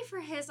clearly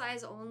for his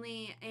eyes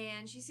only.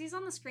 And she sees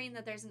on the screen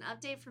that there's an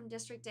update from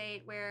District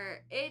 8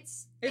 where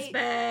it's bad. It's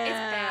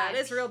bad.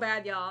 It's real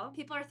bad, y'all.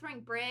 People are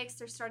throwing bricks.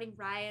 They're starting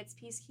riots.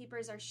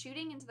 Peacekeepers are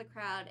shooting into the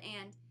crowd.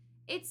 And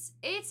it's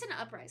an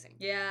uprising.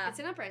 Yeah. It's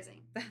an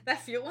uprising. That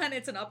feel when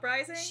it's an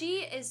uprising? She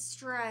is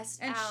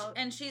stressed out.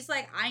 And she's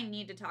like, I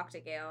need to talk to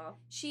Gale.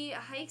 She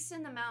hikes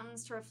in the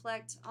mountains to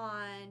reflect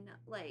on,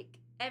 like,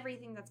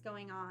 everything that's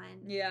going on.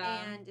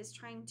 Yeah. And is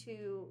trying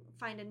to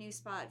find a new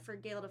spot for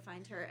Gale to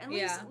find her. And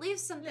Yeah.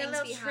 leaves some things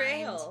little behind.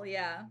 trail,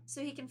 yeah.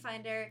 So he can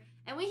find her.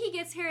 And when he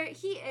gets here,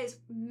 he is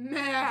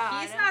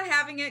mad. He's not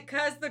having it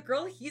because the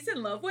girl he's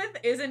in love with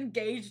is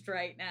engaged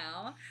right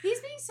now. He's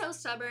being so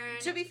stubborn.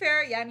 To be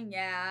fair,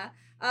 yeah.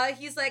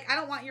 He's like, I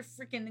don't want your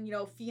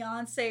freaking,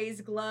 fiance's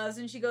gloves.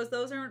 And she goes,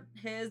 those aren't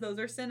his, those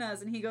are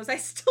Cinna's. And he goes, I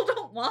still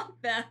don't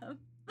want them.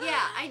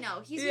 Yeah, I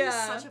know. He's being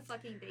such a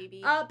fucking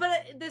baby.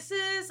 But this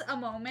is a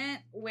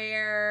moment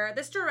where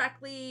this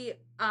directly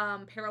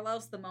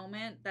parallels the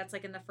moment that's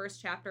like in the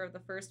first chapter of the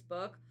first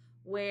book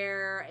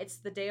where it's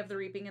the day of the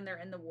reaping and they're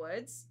in the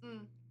woods.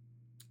 Mm.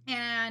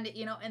 And,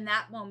 in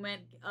that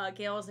moment,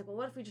 Gale was like, well,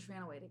 what if we just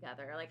ran away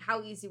together? Like,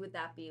 how easy would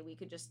that be? We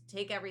could just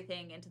take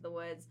everything into the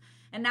woods.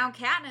 And now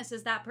Katniss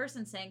is that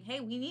person saying, hey,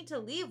 we need to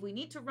leave. We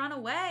need to run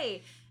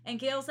away. And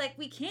Gale's like,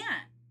 we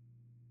can't.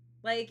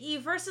 Like, he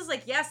first is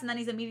like, yes, and then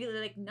he's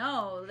immediately like,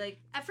 no. Like,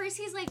 at first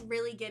he's like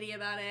really giddy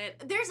about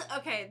it.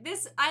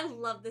 I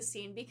love this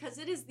scene because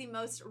it is the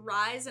most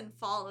rise and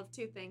fall of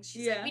two things.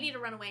 She's like, we need to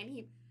run away, and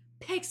he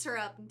picks her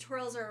up and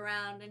twirls her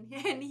around,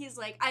 and he's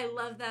like, I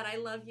love that, I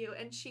love you.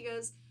 And she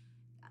goes,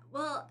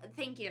 well,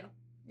 thank you.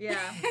 Yeah.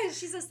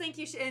 She says thank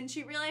you, and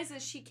she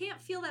realizes she can't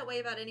feel that way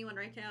about anyone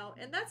right now,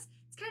 and it's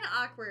kind of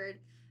awkward.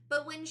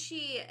 But when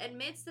she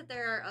admits that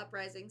there are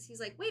uprisings, he's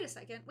like, wait a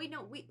second. Wait,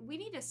 no, we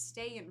need to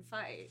stay and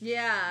fight.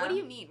 Yeah. What do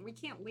you mean? We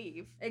can't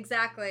leave.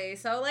 Exactly.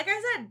 So, like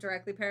I said,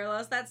 directly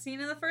parallels that scene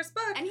in the first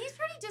book. And he's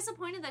pretty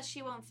disappointed that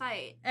she won't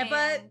fight. And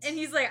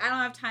he's like, I don't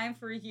have time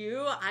for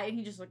you. And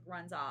he just, like,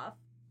 runs off.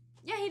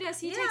 Yeah, he does.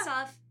 He takes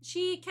off.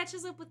 She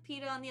catches up with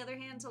Peeta, on the other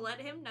hand, to let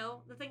him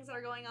know the things that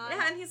are going on.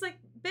 Yeah, and he's like,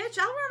 bitch,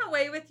 I'll run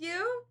away with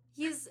you.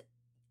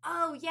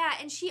 Oh, yeah,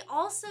 and she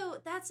also,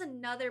 that's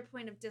another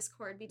point of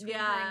discord between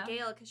her and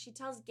Gale, because she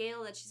tells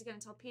Gale that she's going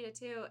to tell Peeta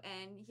too,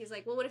 and he's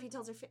like, well, what if he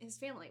tells his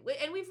family?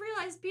 And we've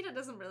realized Peeta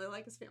doesn't really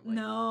like his family.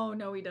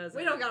 No, he doesn't.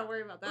 We don't got to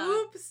worry about that.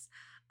 Oops.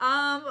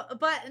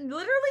 But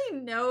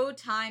literally no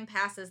time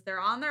passes.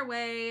 They're on their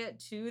way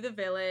to the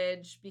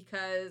village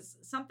because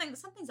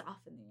something's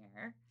off in the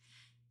air.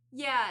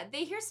 Yeah,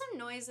 they hear some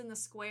noise in the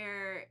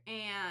square,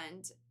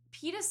 and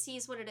Peeta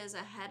sees what it is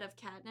ahead of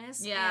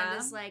Katniss, and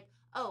is like,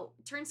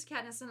 turns to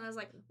Katniss and I was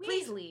like,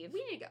 please leave.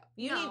 We need to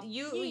go.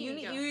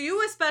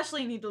 You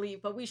especially need to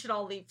leave, but we should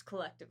all leave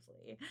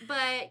collectively.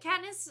 But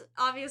Katniss,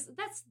 obviously,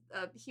 that's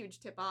a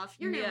huge tip off.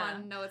 You're going to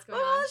want to know what's going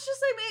on. Well, it's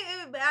just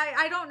like,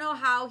 I don't know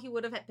how he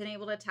would have been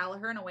able to tell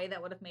her in a way that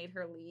would have made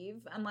her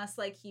leave, unless,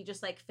 like, he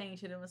just, like,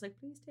 fainted and was like,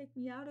 please take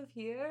me out of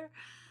here.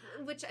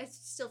 Which I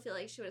still feel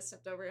like she would have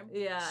stepped over him.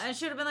 Yeah, and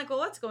should have been like, well,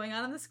 what's going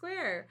on in the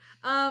square?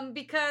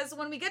 Because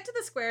when we get to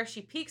the square,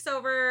 she peeks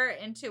over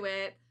into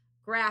it.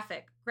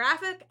 Graphic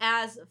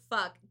as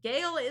fuck.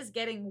 Gale is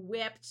getting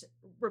whipped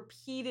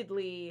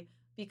repeatedly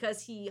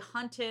because he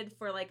hunted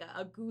for like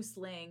a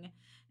gooseling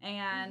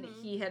and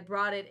he had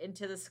brought it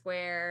into the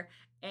square,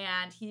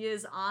 and he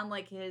is on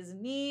like his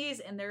knees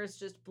and there's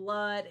just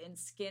blood and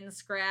skin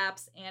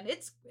scraps, and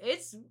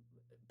it's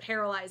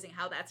paralyzing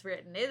how that's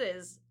written. It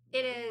is.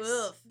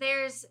 Oof.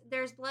 There's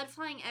blood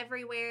flying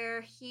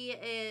everywhere.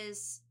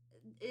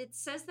 It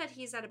says that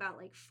he's at about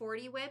like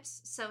 40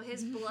 whips. So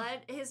his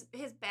blood, his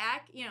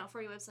back,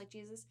 40 whips like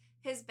Jesus.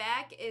 His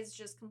back is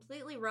just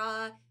completely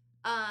raw.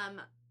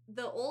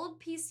 the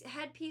old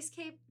head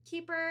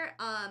peacekeeper,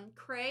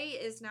 Cray,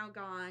 is now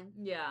gone.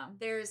 Yeah.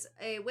 There's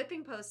a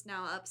whipping post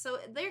now up, so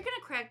they're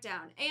gonna crack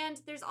down.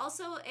 And there's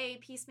also a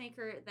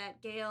peacemaker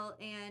that Gale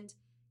and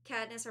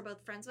Katniss are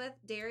both friends with,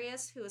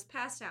 Darius, who was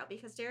passed out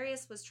because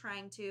Darius was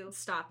trying to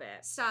stop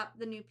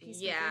the new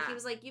peacemaker. Yeah. He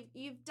was like,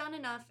 you've done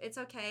enough, it's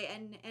okay,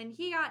 and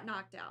he got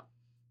knocked out.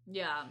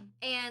 Yeah.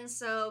 And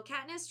so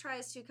Katniss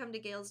tries to come to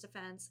Gale's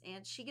defense,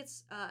 and she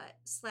gets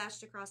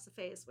slashed across the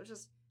face, which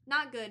is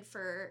not good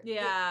for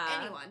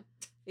anyone.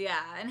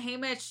 Yeah, and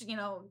Haymitch,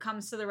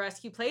 comes to the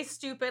rescue, plays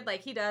stupid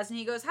like he does, and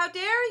he goes, "How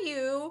dare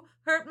you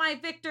hurt my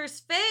Victor's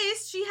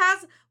face? She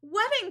has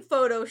wedding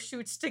photo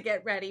shoots to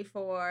get ready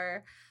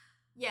for."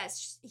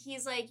 Yes,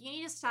 he's like, you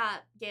need to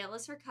stop. Gale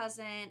is her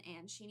cousin,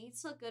 and she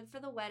needs to look good for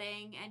the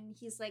wedding. And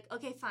he's like,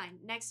 okay, fine.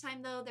 Next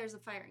time, though, there's a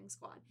firing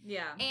squad.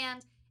 Yeah.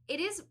 And it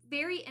is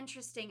very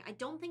interesting. I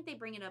don't think they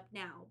bring it up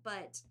now,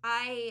 but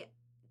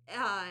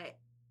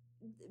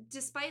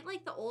despite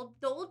like the old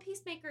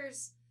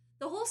peacemakers,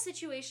 the whole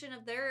situation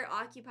of their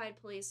occupied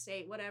police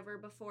state, whatever,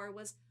 before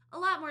was a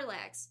lot more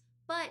lax.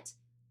 But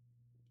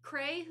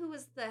Cray, who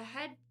was the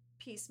head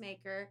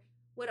peacemaker,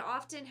 would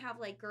often have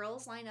like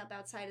girls line up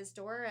outside his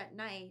door at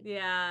night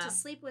to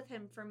sleep with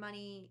him for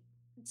money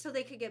so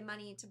they could get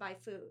money to buy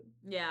food.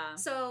 Yeah.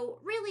 So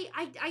really,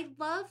 I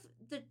love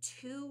the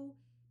two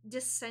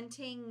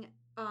dissenting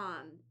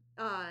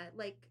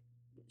like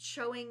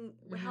showing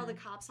how the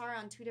cops are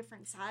on two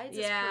different sides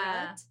is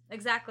correct.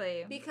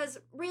 Exactly. Because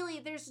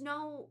really there's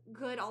no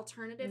good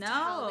alternative to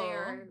how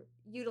they're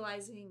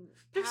utilizing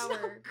power. There's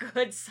no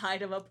good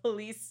side of a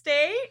police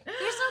state. There's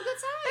no good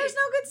side. There's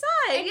no good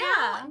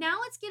side. And now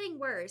it's getting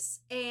worse.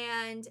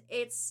 And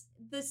it's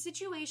the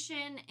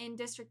situation in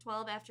District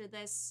 12 after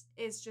this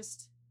is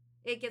just,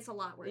 it gets a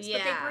lot worse. Yeah.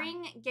 But they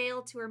bring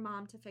Gale to her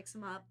mom to fix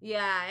him up.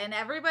 Yeah, and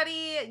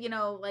everybody,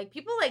 like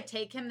people like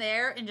take him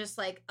there and just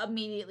like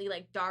immediately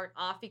like dart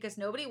off because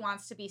nobody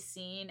wants to be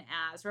seen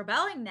as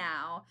rebelling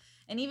now.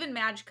 And even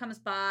Madge comes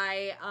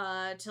by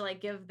to like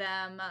give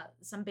them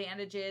some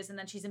bandages, and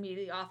then she's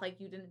immediately off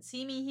like, you didn't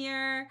see me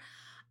here.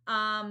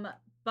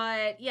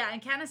 But yeah,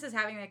 and Katniss is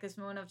having like this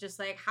moment of just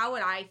like, how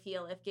would I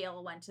feel if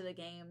Gale went to the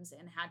games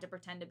and had to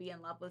pretend to be in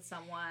love with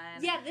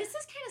someone? Yeah, this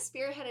is kind of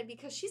spearheaded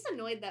because she's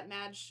annoyed that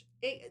Madge.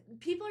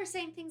 People are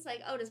saying things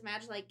like, "Oh, does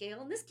Madge like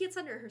Gale?" And this gets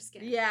under her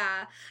skin.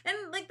 Yeah, and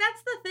like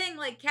that's the thing.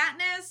 Like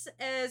Katniss,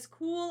 as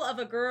cool of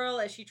a girl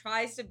as she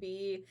tries to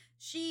be,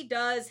 she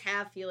does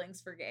have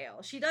feelings for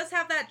Gale. She does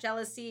have that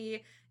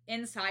jealousy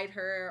inside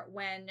her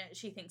when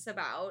she thinks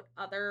about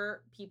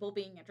other people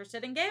being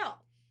interested in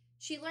Gale.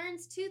 She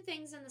learns two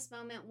things in this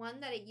moment. One,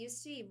 that it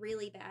used to be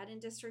really bad in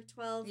District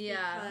 12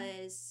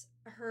 because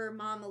her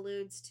mom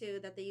alludes to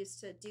that they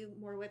used to do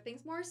more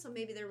whippings more, so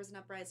maybe there was an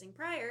uprising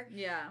prior.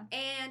 Yeah.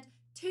 And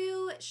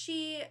two,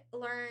 she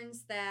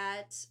learns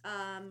that,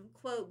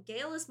 quote,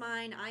 Gale is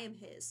mine, I am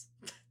his.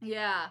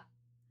 Yeah.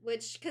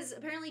 Which, because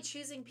apparently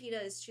choosing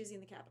PETA is choosing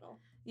the capital.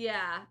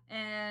 Yeah,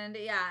 and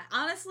yeah,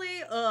 honestly,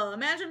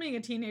 imagine being a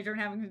teenager and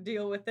having to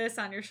deal with this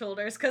on your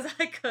shoulders, because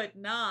I could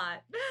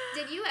not.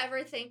 Did you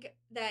ever think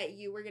that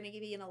you were going to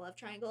be in a love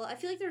triangle? I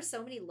feel like there's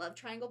so many love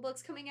triangle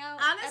books coming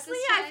out. Honestly,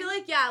 I feel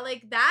like, yeah,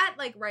 like that,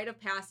 like rite of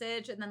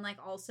passage, and then like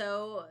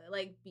also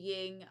like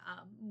being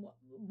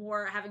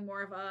having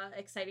more of a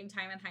exciting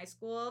time in high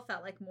school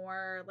felt like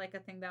more like a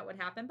thing that would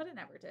happen, but it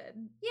never did.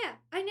 Yeah,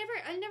 I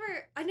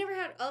never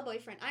had a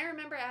boyfriend. I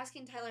remember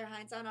asking Tyler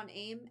Hines out on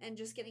AIM and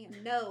just getting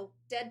a no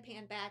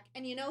deadpan back.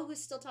 And you know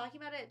who's still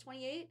talking about it at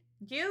 28?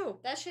 You.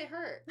 That shit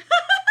hurt.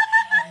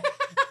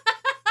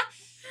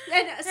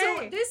 And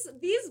so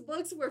these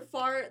books were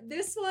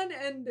this one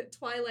and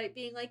Twilight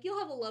being like, you'll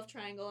have a love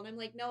triangle. And I'm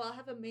like, no, I'll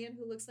have a man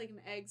who looks like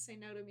an egg say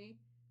no to me.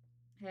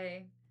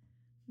 Hey,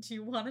 do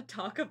you want to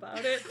talk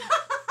about it?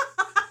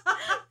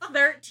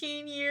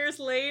 13 years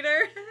later?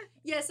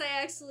 Yes, I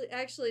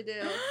actually do.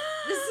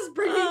 This is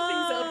bringing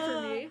things up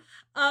for me.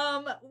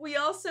 We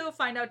also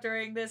find out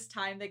during this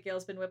time that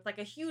Gale's been whipped, like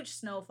a huge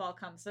snowfall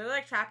comes. So they're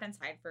like trapped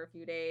inside for a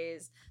few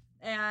days.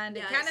 And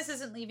Katniss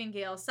isn't leaving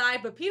Gale's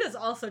side, but Peeta's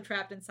also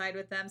trapped inside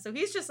with them. So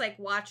he's just like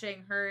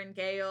watching her and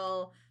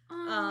Gale. He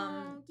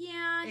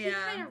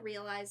kind of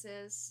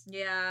realizes.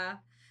 Yeah.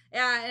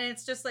 Yeah, and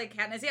it's just like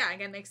Katniss,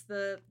 again, makes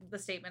the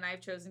statement,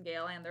 I've chosen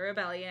Gale and the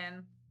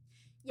rebellion.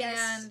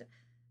 Yes. And,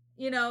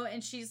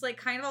 and she's like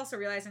kind of also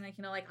realizing like,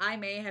 like I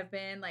may have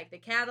been like the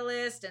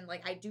catalyst and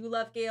like I do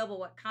love Gale, but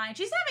what kind?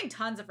 She's having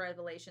tons of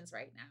revelations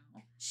right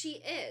now.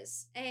 She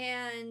is.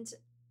 And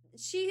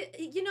she,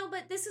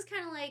 but this is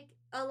kind of like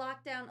a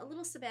lockdown, a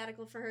little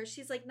sabbatical for her.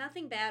 She's like,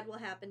 nothing bad will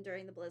happen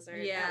during the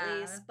blizzard, at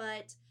least.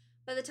 But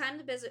by the time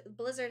the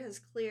blizzard has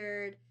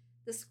cleared,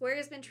 the square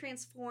has been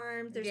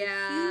transformed. There's a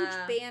huge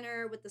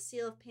banner with the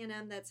seal of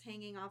Panem that's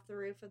hanging off the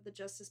roof of the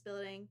Justice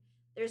Building.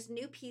 There's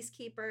new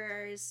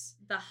peacekeepers.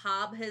 The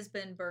Hob has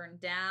been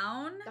burned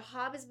down.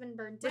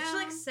 Which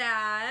looks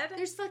sad.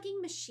 There's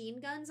fucking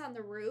machine guns on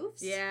the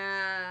roofs.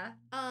 Yeah.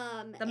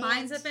 The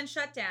mines have been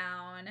shut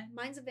down.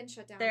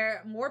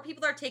 More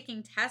people are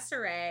taking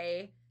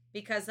Tesserae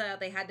because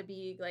they had to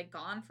be like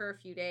gone for a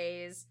few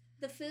days.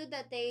 the food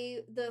that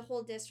the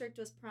whole district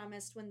was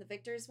promised when the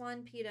victors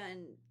won, Peeta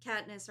and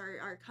Katniss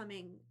are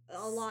coming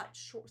a lot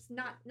short,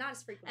 not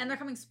as frequently. And they're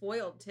coming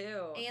spoiled,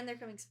 too. And they're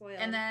coming spoiled.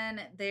 And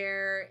then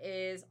there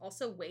is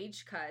also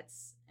wage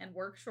cuts and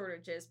work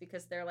shortages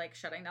because they're, like,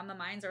 shutting down the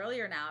mines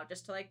earlier now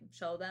just to, like,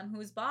 show them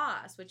who's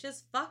boss, which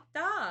is fucked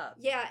up.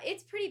 Yeah,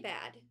 it's pretty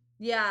bad.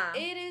 Yeah.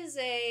 It is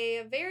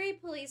a very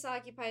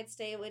police-occupied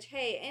state, which,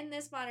 hey, in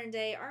this modern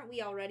day, aren't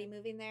we already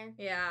moving there?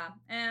 Yeah,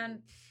 and...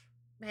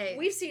 Hey,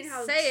 we've seen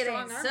how say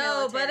strong it ain't our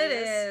so, but it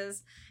military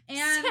is.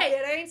 And say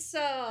it ain't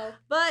so.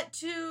 But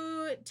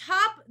to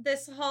top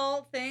this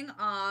whole thing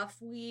off,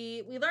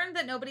 we learned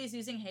that nobody's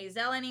using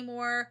Hazel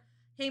anymore.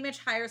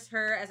 Haymitch hires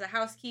her as a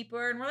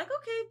housekeeper, and we're like,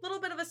 okay,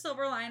 little bit of a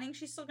silver lining.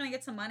 She's still gonna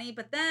get some money,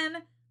 but then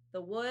the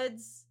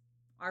woods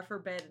are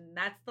forbidden.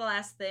 That's the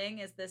last thing.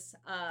 Is this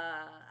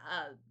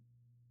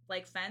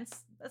like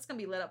fence that's gonna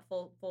be lit up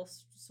full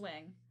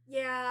swing.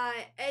 Yeah,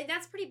 and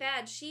that's pretty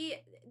bad.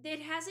 They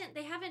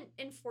haven't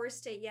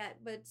enforced it yet,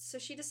 but so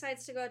she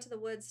decides to go out to the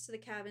woods to the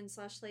cabin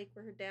 / lake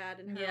where her dad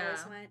and her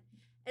always went.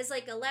 As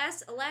like a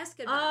last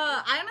goodbye.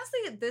 I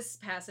honestly, this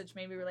passage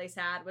made me really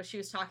sad. Was she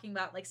was talking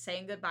about like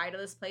saying goodbye to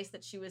this place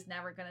that she was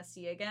never gonna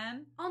see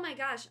again. Oh my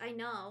gosh, I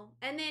know.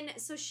 And then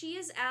so she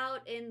is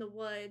out in the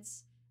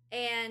woods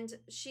and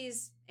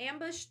she's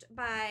ambushed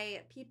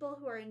by people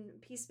who are in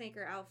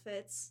peacemaker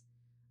outfits.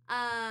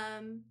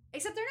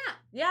 Except they're not.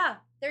 Yeah,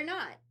 they're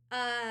not.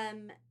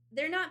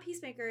 They're not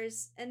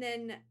peacemakers, and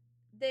then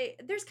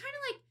there's kind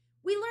of like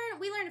we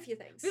learn a few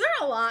things. We learn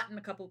a lot in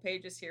a couple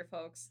pages here,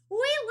 folks. We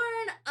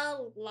learn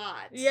a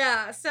lot.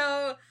 Yeah,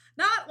 so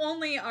not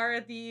only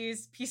are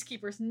these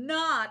peacekeepers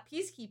not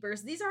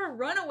peacekeepers, these are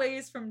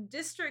runaways from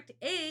District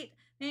 8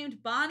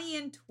 named Bonnie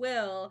and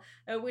Twill,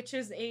 which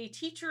is a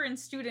teacher and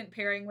student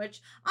pairing,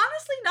 which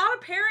honestly not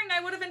a pairing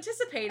I would have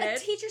anticipated. A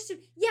teacher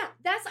student. Yeah,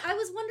 I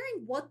was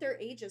wondering what their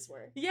ages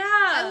were. Yeah.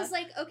 I was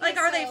like, okay, like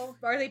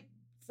are they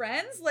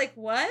friends? Like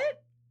what?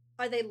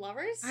 Are they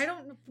lovers? I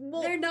don't.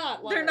 Well, they're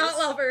not lovers. They're not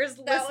lovers.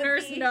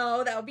 Listeners,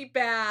 no, that would be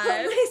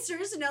bad.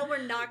 Listeners, no,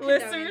 we're not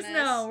condoning Listeners, this.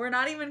 no, we're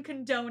not even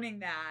condoning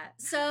that.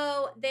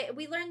 So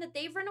we learned that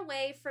they've run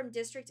away from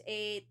District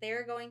 8.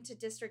 They're going to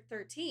District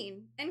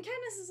 13. And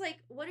Candace is like,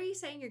 what are you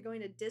saying you're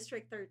going to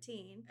District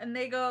 13? And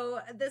they go,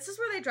 this is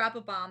where they drop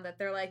a bomb that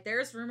they're like,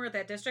 there's rumor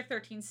that District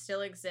 13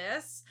 still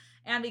exists.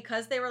 And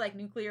because they were like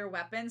nuclear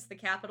weapons, the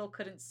Capitol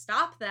couldn't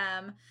stop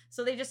them.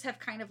 So they just have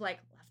kind of like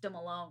left them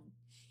alone.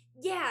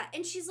 Yeah,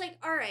 and she's like,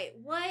 all right,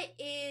 what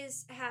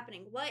is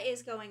happening? What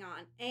is going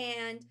on?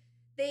 And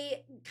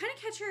they kind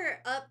of catch her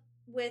up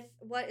with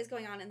what is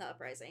going on in the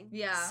uprising.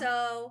 Yeah.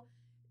 So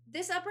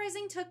this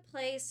uprising took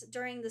place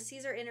during the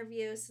Caesar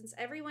interview since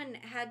everyone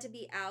had to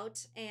be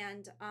out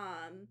and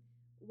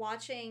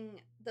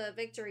watching the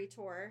victory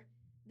tour.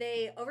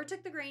 They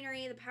overtook the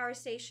granary, the power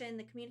station,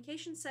 the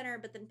communication center,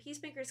 but then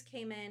peacemakers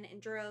came in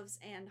droves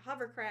and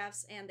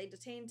hovercrafts, and they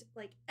detained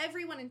like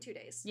everyone in 2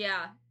 days.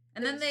 Yeah.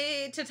 And then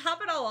to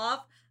top it all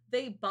off,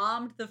 they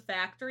bombed the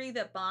factory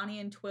that Bonnie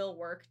and Twill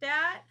worked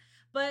at,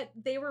 but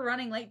they were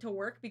running late to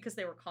work because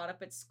they were caught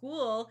up at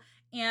school,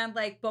 and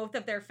like both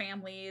of their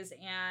families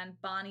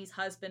and Bonnie's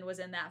husband was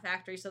in that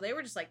factory, so they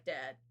were just like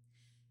dead.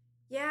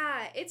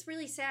 Yeah, it's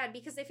really sad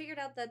because they figured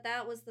out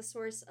that was the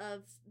source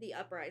of the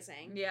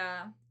uprising.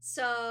 Yeah.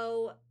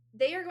 So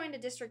they are going to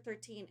District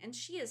 13, and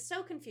she is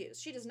so confused.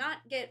 She does not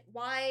get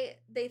why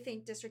they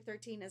think District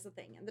 13 is a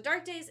thing. In the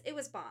Dark Days, it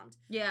was bombed.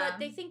 Yeah. But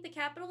they think the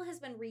Capitol has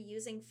been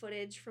reusing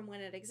footage from when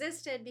it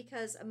existed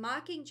because a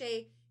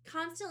Mockingjay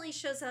constantly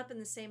shows up in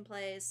the same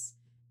place,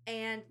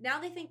 and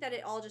now they think that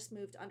it all just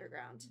moved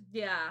underground.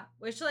 Yeah,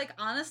 which, like,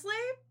 honestly,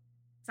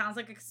 sounds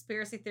like a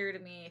conspiracy theory to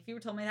me. If you were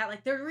told me that,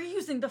 like, they're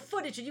reusing the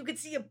footage and you could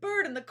see a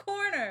bird in the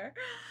corner.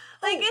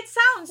 Like, it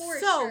sounds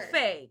so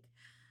fake.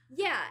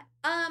 Yeah.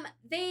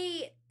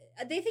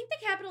 They think the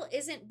Capitol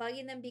isn't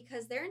bugging them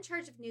because they're in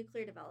charge of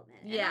nuclear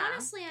development. Yeah. And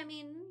honestly, I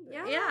mean,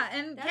 yeah. Yeah,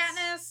 and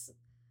Katniss,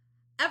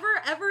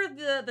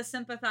 ever the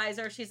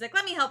sympathizer, she's like,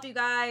 let me help you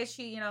guys.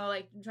 She,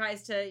 like,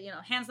 tries to,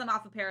 hands them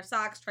off a pair of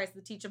socks, tries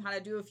to teach them how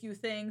to do a few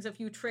things, a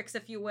few tricks,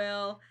 if you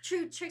will.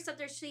 True tricks up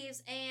their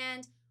sleeves.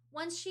 And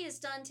once she is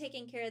done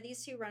taking care of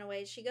these two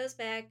runaways, she goes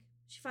back.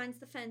 She finds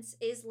the fence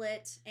is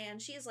lit,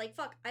 and she is like,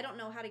 fuck, I don't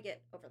know how to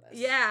get over this.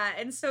 Yeah,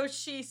 and so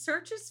she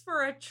searches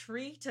for a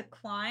tree to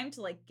climb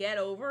to, like, get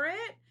over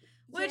it,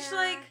 which,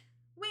 like,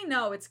 we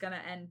know it's gonna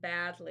end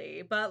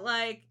badly, but,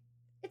 like...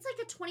 It's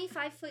like a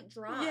 25-foot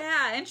drop.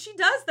 Yeah, and she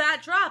does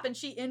that drop, and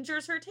she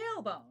injures her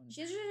tailbone.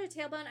 She injures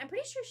her tailbone. I'm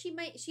pretty sure she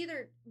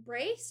either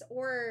breaks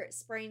or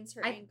sprains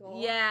her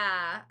ankle.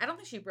 Yeah, I don't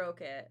think she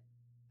broke it.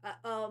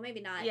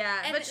 Maybe not.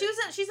 Yeah, but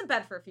she's in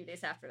bed for a few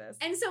days after this.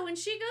 And so when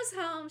she goes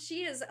home,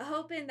 she is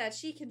hoping that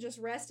she can just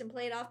rest and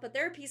play it off, but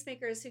there are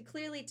peacemakers who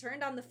clearly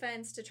turned on the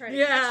fence to try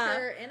to catch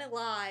her in a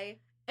lie.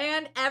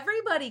 And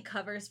everybody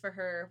covers for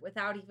her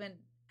without even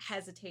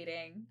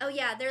hesitating. Oh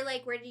yeah, they're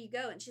like, "Where did you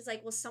go?" And she's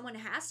like, "Well, someone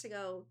has to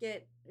go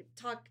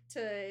talk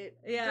to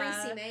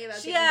Greasy May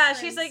about getting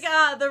she's Prince."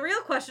 like, the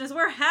real question is,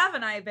 where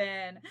haven't I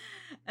been?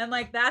 And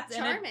like that's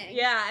charming.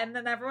 And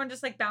then everyone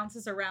just like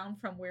bounces around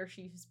from where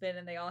she's been,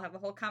 and they all have a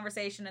whole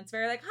conversation. It's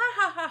very like ha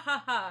ha ha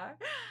ha ha.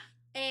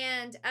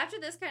 And after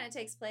this kind of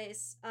takes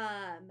place,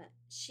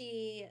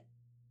 she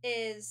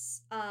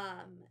is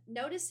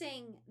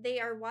noticing they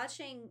are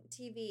watching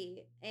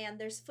TV, and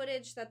there's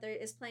footage that there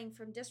is playing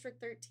from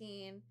District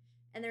 13,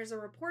 and there's a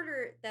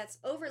reporter that's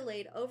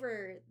overlaid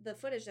over the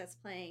footage that's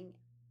playing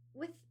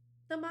with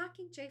the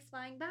Mockingjay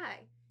flying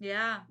by.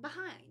 Yeah.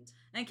 Behind.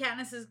 And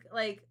Katniss is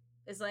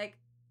like,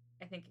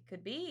 I think it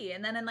could be.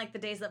 And then in like the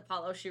days that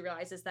follow, she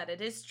realizes that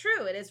it is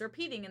true. It is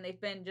repeating, and they've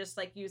been just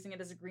like using it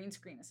as a green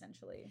screen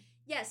essentially.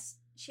 Yes.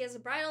 She has a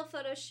bridal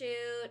photo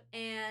shoot,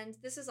 and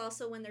this is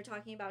also when they're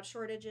talking about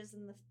shortages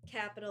in the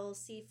capital,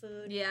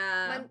 seafood.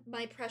 Yeah.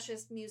 My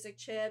precious music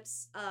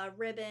chips,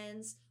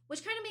 ribbons,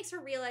 which kind of makes her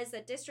realize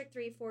that District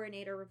 3, 4, and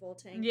 8 are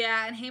revolting.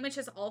 Yeah, and Haymitch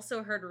has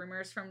also heard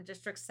rumors from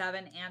District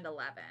 7 and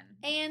 11.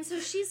 And so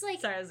she's like...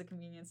 Sorry, it was a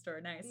convenience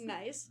store. Nice.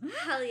 Nice.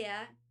 Hell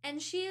yeah.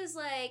 And she is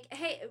like,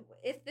 hey,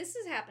 if this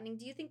is happening,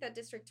 do you think that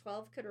District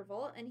 12 could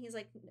revolt? And he's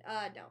like,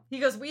 no. He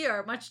goes, we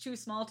are much too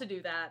small to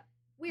do that.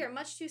 We are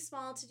much too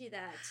small to do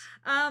that.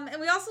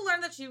 And we also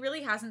learned that she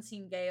really hasn't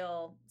seen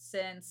Gale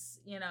since,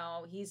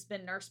 he's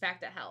been nursed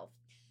back to health.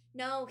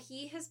 No,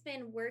 he has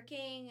been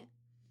working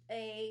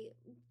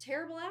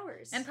terrible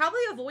hours. And probably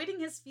avoiding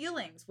his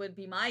feelings would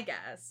be my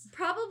guess.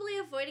 Probably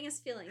avoiding his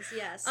feelings,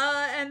 yes.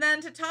 And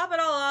then to top it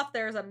all off,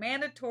 there's a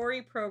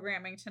mandatory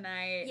programming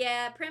tonight.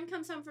 Yeah, Prim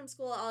comes home from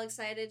school all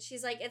excited.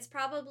 She's like, it's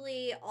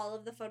probably all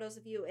of the photos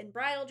of you in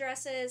bridal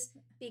dresses,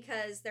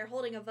 because they're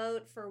holding a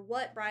vote for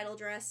what bridal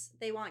dress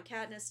they want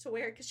Katniss to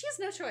wear, because she has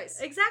no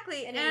choice.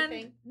 Exactly.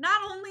 And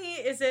not only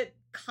is it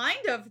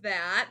kind of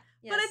that,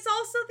 yes, but it's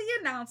also the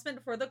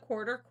announcement for the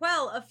Quarter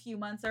Quell a few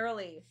months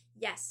early.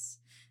 Yes.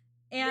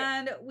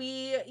 And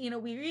we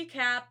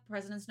recap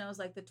President Snow's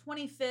like the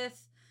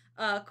 25th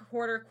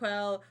Quarter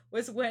Quell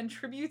was when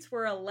tributes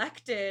were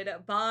elected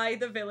by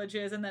the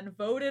villages and then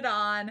voted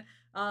on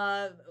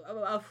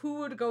of who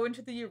would go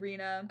into the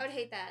arena. I would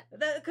hate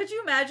that. Could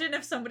you imagine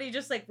if somebody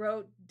just like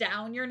wrote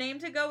down your name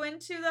to go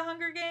into the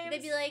Hunger Games?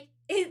 They'd be like,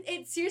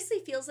 it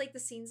seriously feels like the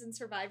scenes in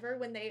Survivor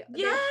when they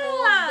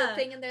hold the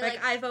thing and they're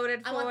like, I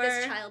voted for, I want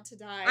this child to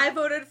die. I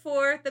voted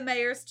for the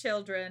mayor's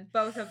children,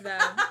 both of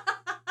them.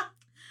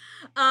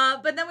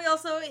 But then we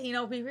also,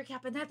 we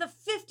recap, and they're the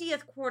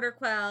 50th Quarter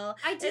Quell.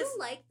 I do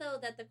like, though,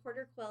 that the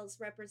Quarter Quells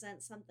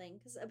represent something,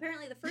 because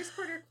apparently the first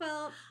Quarter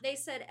Quell, they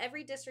said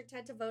every district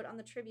had to vote on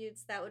the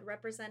tributes that would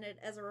represent it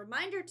as a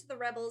reminder to the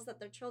rebels that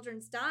their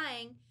children's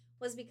dying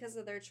was because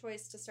of their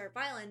choice to start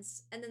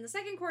violence. And then the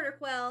second Quarter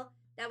Quell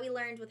that we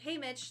learned with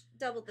Haymitch,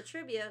 doubled the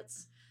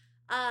tributes,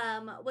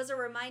 was a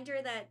reminder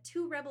that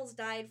 2 rebels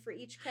died for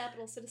each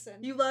capital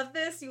citizen. You love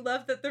this? You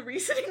love that the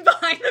reasoning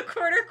behind the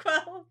Quarter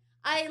Quell?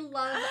 I love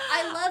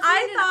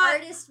when an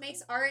artist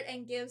makes art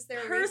and gives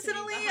their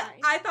personally,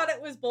 behind. I thought it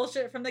was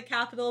bullshit from the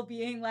Capitol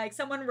being like,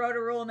 someone wrote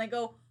a rule and they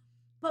go,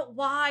 but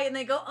why? And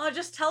they go, oh,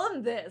 just tell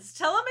them this.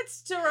 Tell them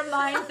it's to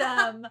remind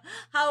them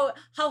how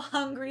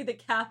hungry the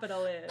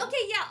Capitol is. Okay,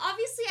 yeah,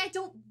 obviously I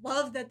don't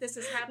love that this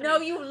is happening. No,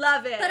 you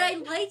love it. But I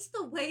liked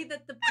the way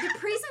that the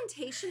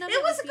presentation of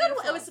it was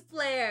beautiful. Good. It was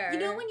flair. You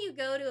know when you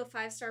go to a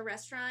 5-star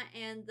restaurant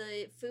and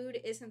the food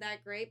isn't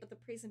that great, but the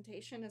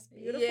presentation is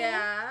beautiful?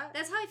 Yeah.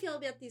 That's how I feel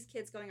about these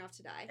kids going off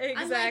to die. Exactly.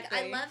 I'm like,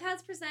 I love how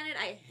it's presented.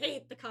 I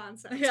hate the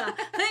concept. Yeah.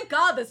 Thank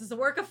God this is a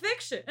work of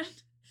fiction.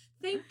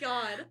 Thank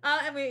God.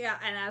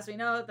 And as we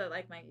know, that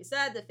like Mikey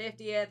said, the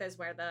 50th is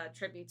where the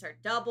tributes are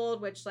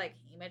doubled, which like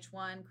Haymitch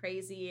won,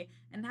 crazy.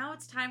 And now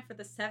it's time for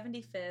the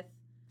 75th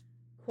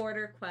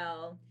Quarter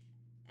Quell.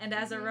 And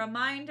as a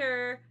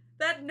reminder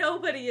that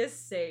nobody is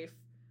safe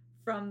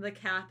from the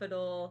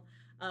Capitol's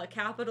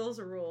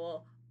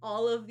rule,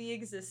 all of the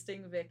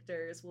existing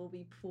victors will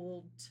be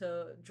pooled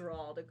to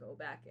draw to go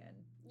back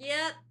in.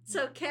 Yep.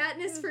 So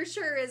Katniss for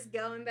sure is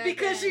going back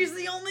because in. she's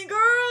the only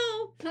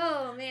girl.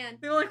 Oh man.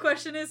 The only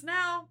question is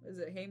now, is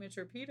it Haymitch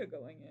or Peeta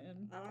going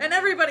in? And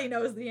everybody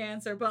knows the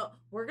answer, but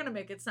we're gonna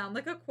make it sound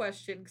like a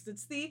question because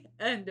it's the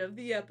end of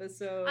the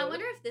episode. I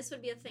wonder if this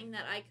would be a thing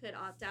that I could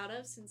opt out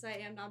of since I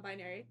am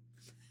non-binary.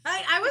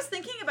 I was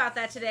thinking about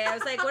that today. I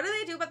was like, what do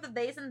they do about the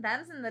theys and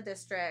thems in the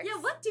district? Yeah,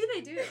 what do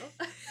they do?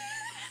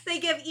 They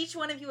give each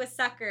one of you a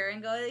sucker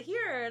and go,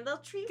 here, a little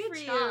treat for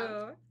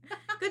you.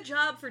 Good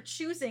job for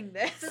choosing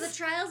this. For the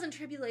trials and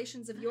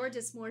tribulations of your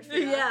dysmorphia.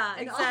 Yeah,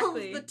 and exactly. all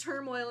of the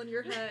turmoil in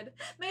your head.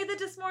 May the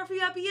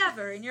dysmorphia be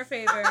ever in your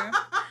favor.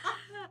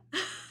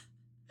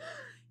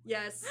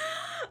 Yes.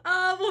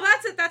 Well,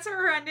 that's it. That's where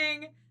we're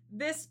ending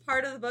this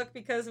part of the book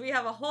because we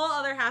have a whole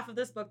other half of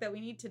this book that we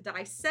need to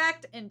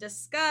dissect and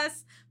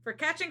discuss for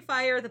Catching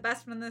Fire, the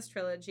best one in this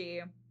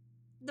trilogy.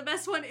 The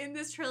best one in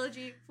this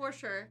trilogy, for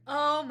sure.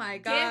 Oh my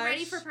gosh. Get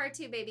ready for part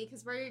 2, baby,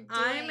 because we're doing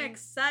I'm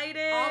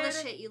excited. all the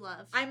shit you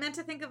love. I meant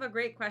to think of a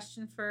great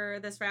question for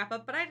this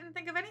wrap-up, but I didn't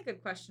think of any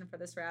good question for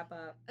this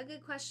wrap-up. A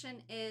good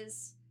question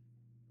is,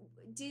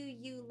 Do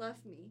you love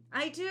me?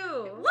 I do.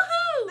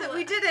 Woohoo!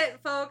 We did it,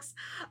 folks.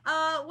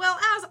 Well,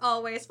 as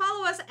always,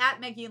 follow us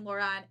at Maggie and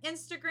Laura on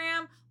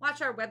Instagram.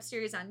 Watch our web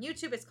series on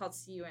YouTube. It's called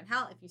See You in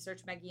Hell. If you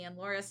search Maggie and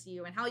Laura, See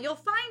You in Hell, you'll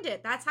find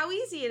it. That's how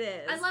easy it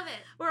is. I love it.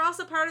 We're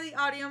also part of the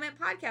Audio Mint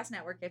Podcast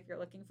Network. If you're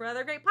looking for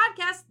other great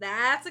podcasts,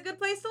 that's a good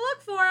place to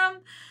look for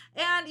them.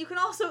 And you can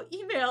also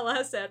email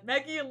us at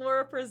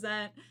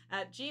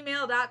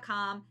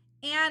MaggieandLauraPresent@gmail.com.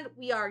 And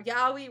we are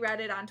Yowie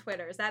Reddit on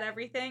Twitter. Is that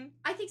everything?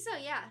 I think so,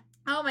 yeah.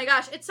 Oh my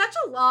gosh, it's such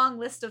a long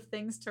list of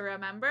things to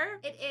remember.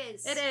 It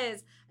is. It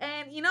is.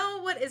 And you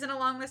know what isn't a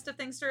long list of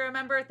things to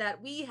remember?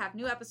 That we have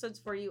new episodes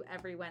for you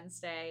every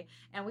Wednesday.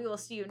 And we will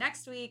see you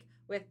next week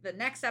with the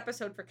next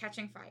episode for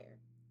Catching Fire.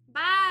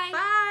 Bye.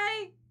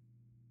 Bye.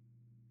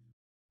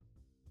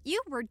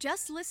 You were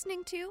just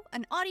listening to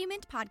an Audio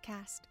Mint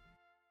podcast.